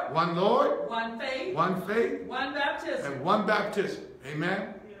Lord, One Lord, one faith, one faith, one baptism, and one baptism.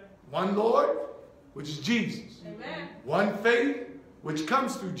 Amen? One Lord, which is Jesus. Amen. One faith, which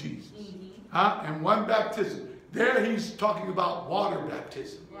comes through Jesus. And one baptism. There he's talking about water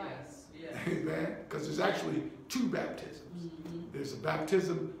baptism. Yes. Yes. Amen? Because there's actually two baptisms. There's a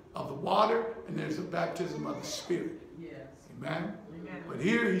baptism of the water, and there's a baptism of the Spirit. Yes. Amen? Amen. But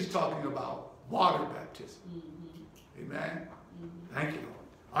here he's talking about water baptism. Amen? Thank you, Lord.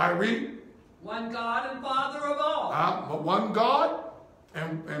 All right, read. one God and Father of all. But one God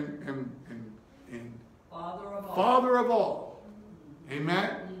and Father of all. Father of all.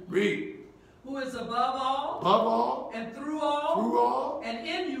 Amen? Read. Who is above all, Above all, and through all, through all. and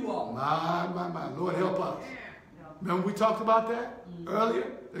in you all. My. Lord, help us. Remember we talked about that earlier?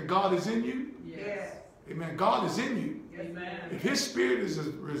 That God is in you? Yes. Amen. God is in you. Amen. If his spirit is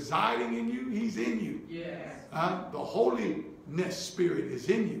residing in you, he's in you. Yes. The holiness spirit is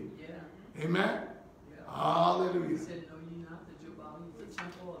in you. Yeah. Amen. Yeah. Hallelujah. He said, know ye not that your body is a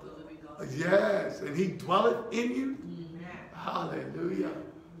temple of the living God. Yes. And he dwelleth in you. Amen. Hallelujah.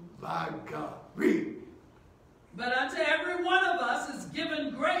 My God. Read. But unto every one of us is given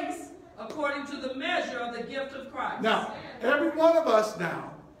grace according to the measure of the gift of Christ. Now, every one of us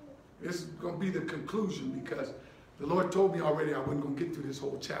now, this is going to be the conclusion because the Lord told me already I wasn't going to get through this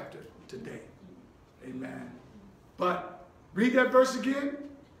whole chapter today. Amen. But read that verse again.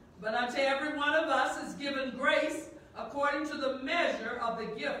 But unto every one of us is given grace according to the measure of the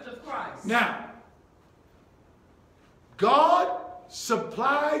gift of Christ. Now, God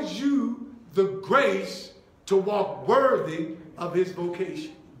supplies you the grace to walk worthy of his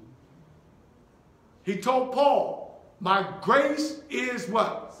vocation. He told Paul, my grace is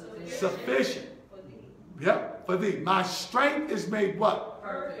what? Sufficient. Yep, for thee. My strength is made what?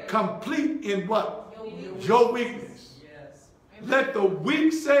 Perfect. Complete in what? Your weakness. Yes. Let the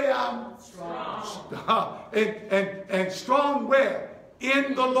weak say I'm strong. And strong where?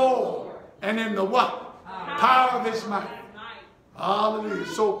 In the Lord. And in the what? Power of his might. Hallelujah.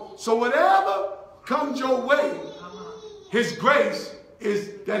 So whatever comes your way, his grace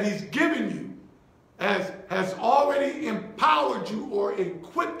is that he's given you has already empowered you or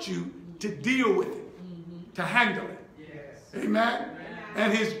equipped you to deal with it, to handle it. Yes. Amen?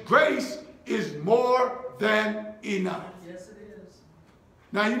 And his grace is more than enough. Yes, it is.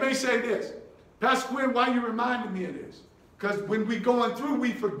 Now you may say this, Pastor Quinn, why you reminding me of this? Because when we're going through,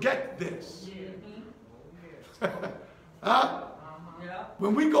 we forget this. Yeah. Huh? Yeah.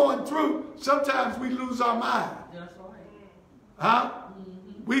 When we're going through, sometimes we lose our mind. That's right. Huh?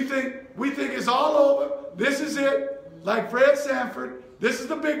 We think it's all over. This is it. Like Fred Sanford, this is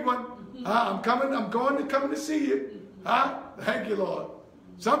the big one. I'm going to see you. Huh? Thank you, Lord.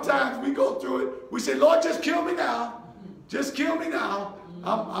 Sometimes we go through it. We say, Lord, just kill me now. Just kill me now.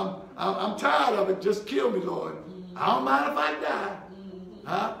 I'm tired of it. Just kill me, Lord. I don't mind if I die.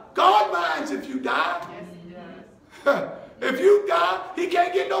 Huh? God minds if you die. If you die, he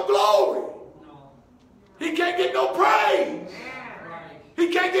can't get no glory. He can't get no praise. He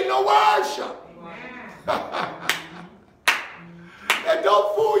can't get no worship. And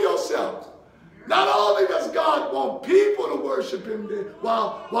don't fool yourself. Not only does God want people to worship him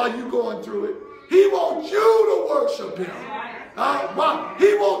while you're going through it, he wants you to worship him.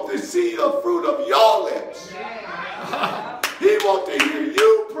 He wants to see the fruit of your lips. He wants to hear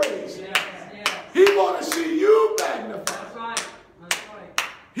you praise him. He wants to see you magnify.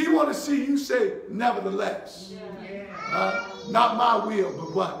 He wants to see you say, nevertheless. Not my will,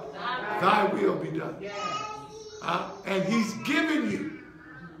 but what? Thy will be done. And he's given you,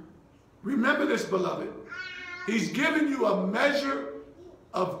 remember this, beloved, he's given you a measure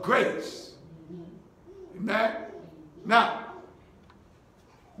of grace. Amen? Now,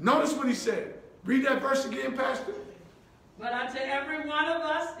 notice what he said. Read that verse again, Pastor. But unto every one of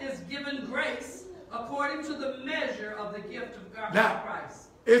us is given grace according to the measure of the gift of God Christ.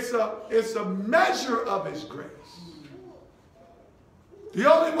 It's a measure of his grace.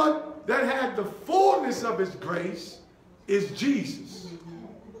 The only one that had the fullness of his grace is Jesus.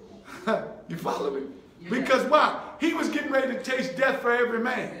 You follow me? Yeah. Because why? He was getting ready to taste death for every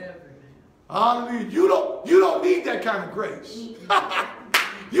man. Hallelujah. You don't need that kind of grace.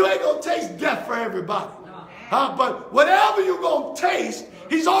 You ain't going to taste death for everybody. But whatever you're going to taste,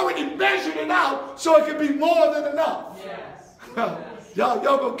 he's already measured it out so it can be more than enough. Yes. Y'all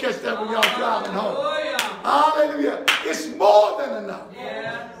going to catch that when y'all driving home. Hallelujah. It's more than enough.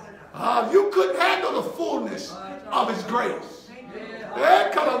 Yes. You couldn't handle the fullness of his grace.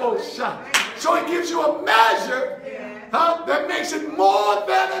 So he gives you a measure that makes it more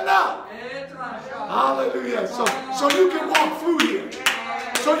than enough. Hallelujah. So you can walk through here.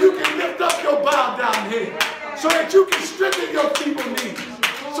 So you can lift up your bow down head. So that you can strengthen your feeble knees.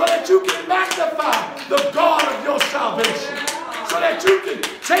 So that you can magnify the God of your salvation. So that you can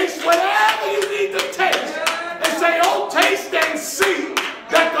taste whatever you need to taste. And say, oh, taste and see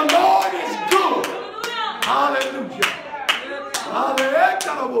that the Lord is good. Hallelujah.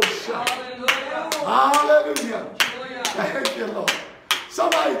 Hallelujah. Thank you, Lord.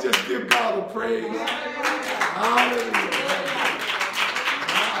 Somebody just give God a praise. Hallelujah.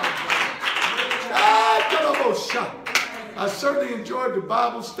 I certainly enjoyed the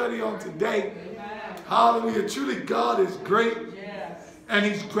Bible study on today. Hallelujah. Truly, God is great. And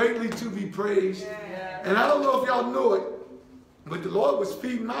he's greatly to be praised. And I don't know if y'all know it, but the Lord was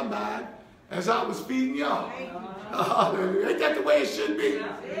feeding my mind as I was feeding y'all. Hallelujah. Ain't that the way it should be?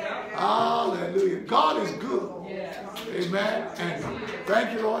 Hallelujah. God is good. Amen. And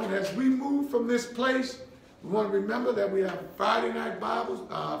thank you, Lord. And as we move from this place, we want to remember that we have Friday night Bibles,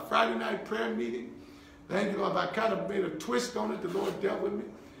 Friday night prayer meeting. Thank you, Lord. I kind of made a twist on it. The Lord dealt with me.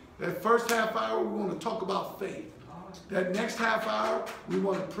 That first half hour, we want to talk about faith. That next half hour, we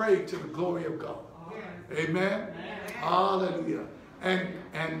want to pray to the glory of God. Amen. Hallelujah. And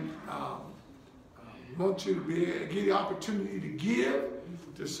we want you to give you the opportunity to give,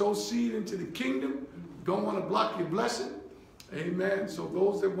 to sow seed into the kingdom. Don't want to block your blessing. Amen. So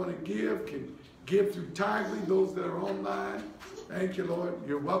those that want to give can give through Tidely. Those that are online, thank you, Lord.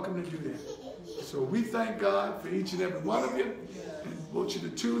 You're welcome to do that. So we thank God for each and every one of you. And want you to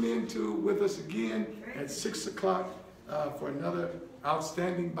tune in with us again at 6 o'clock for another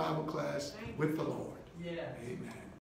outstanding Bible class with the Lord. Amen.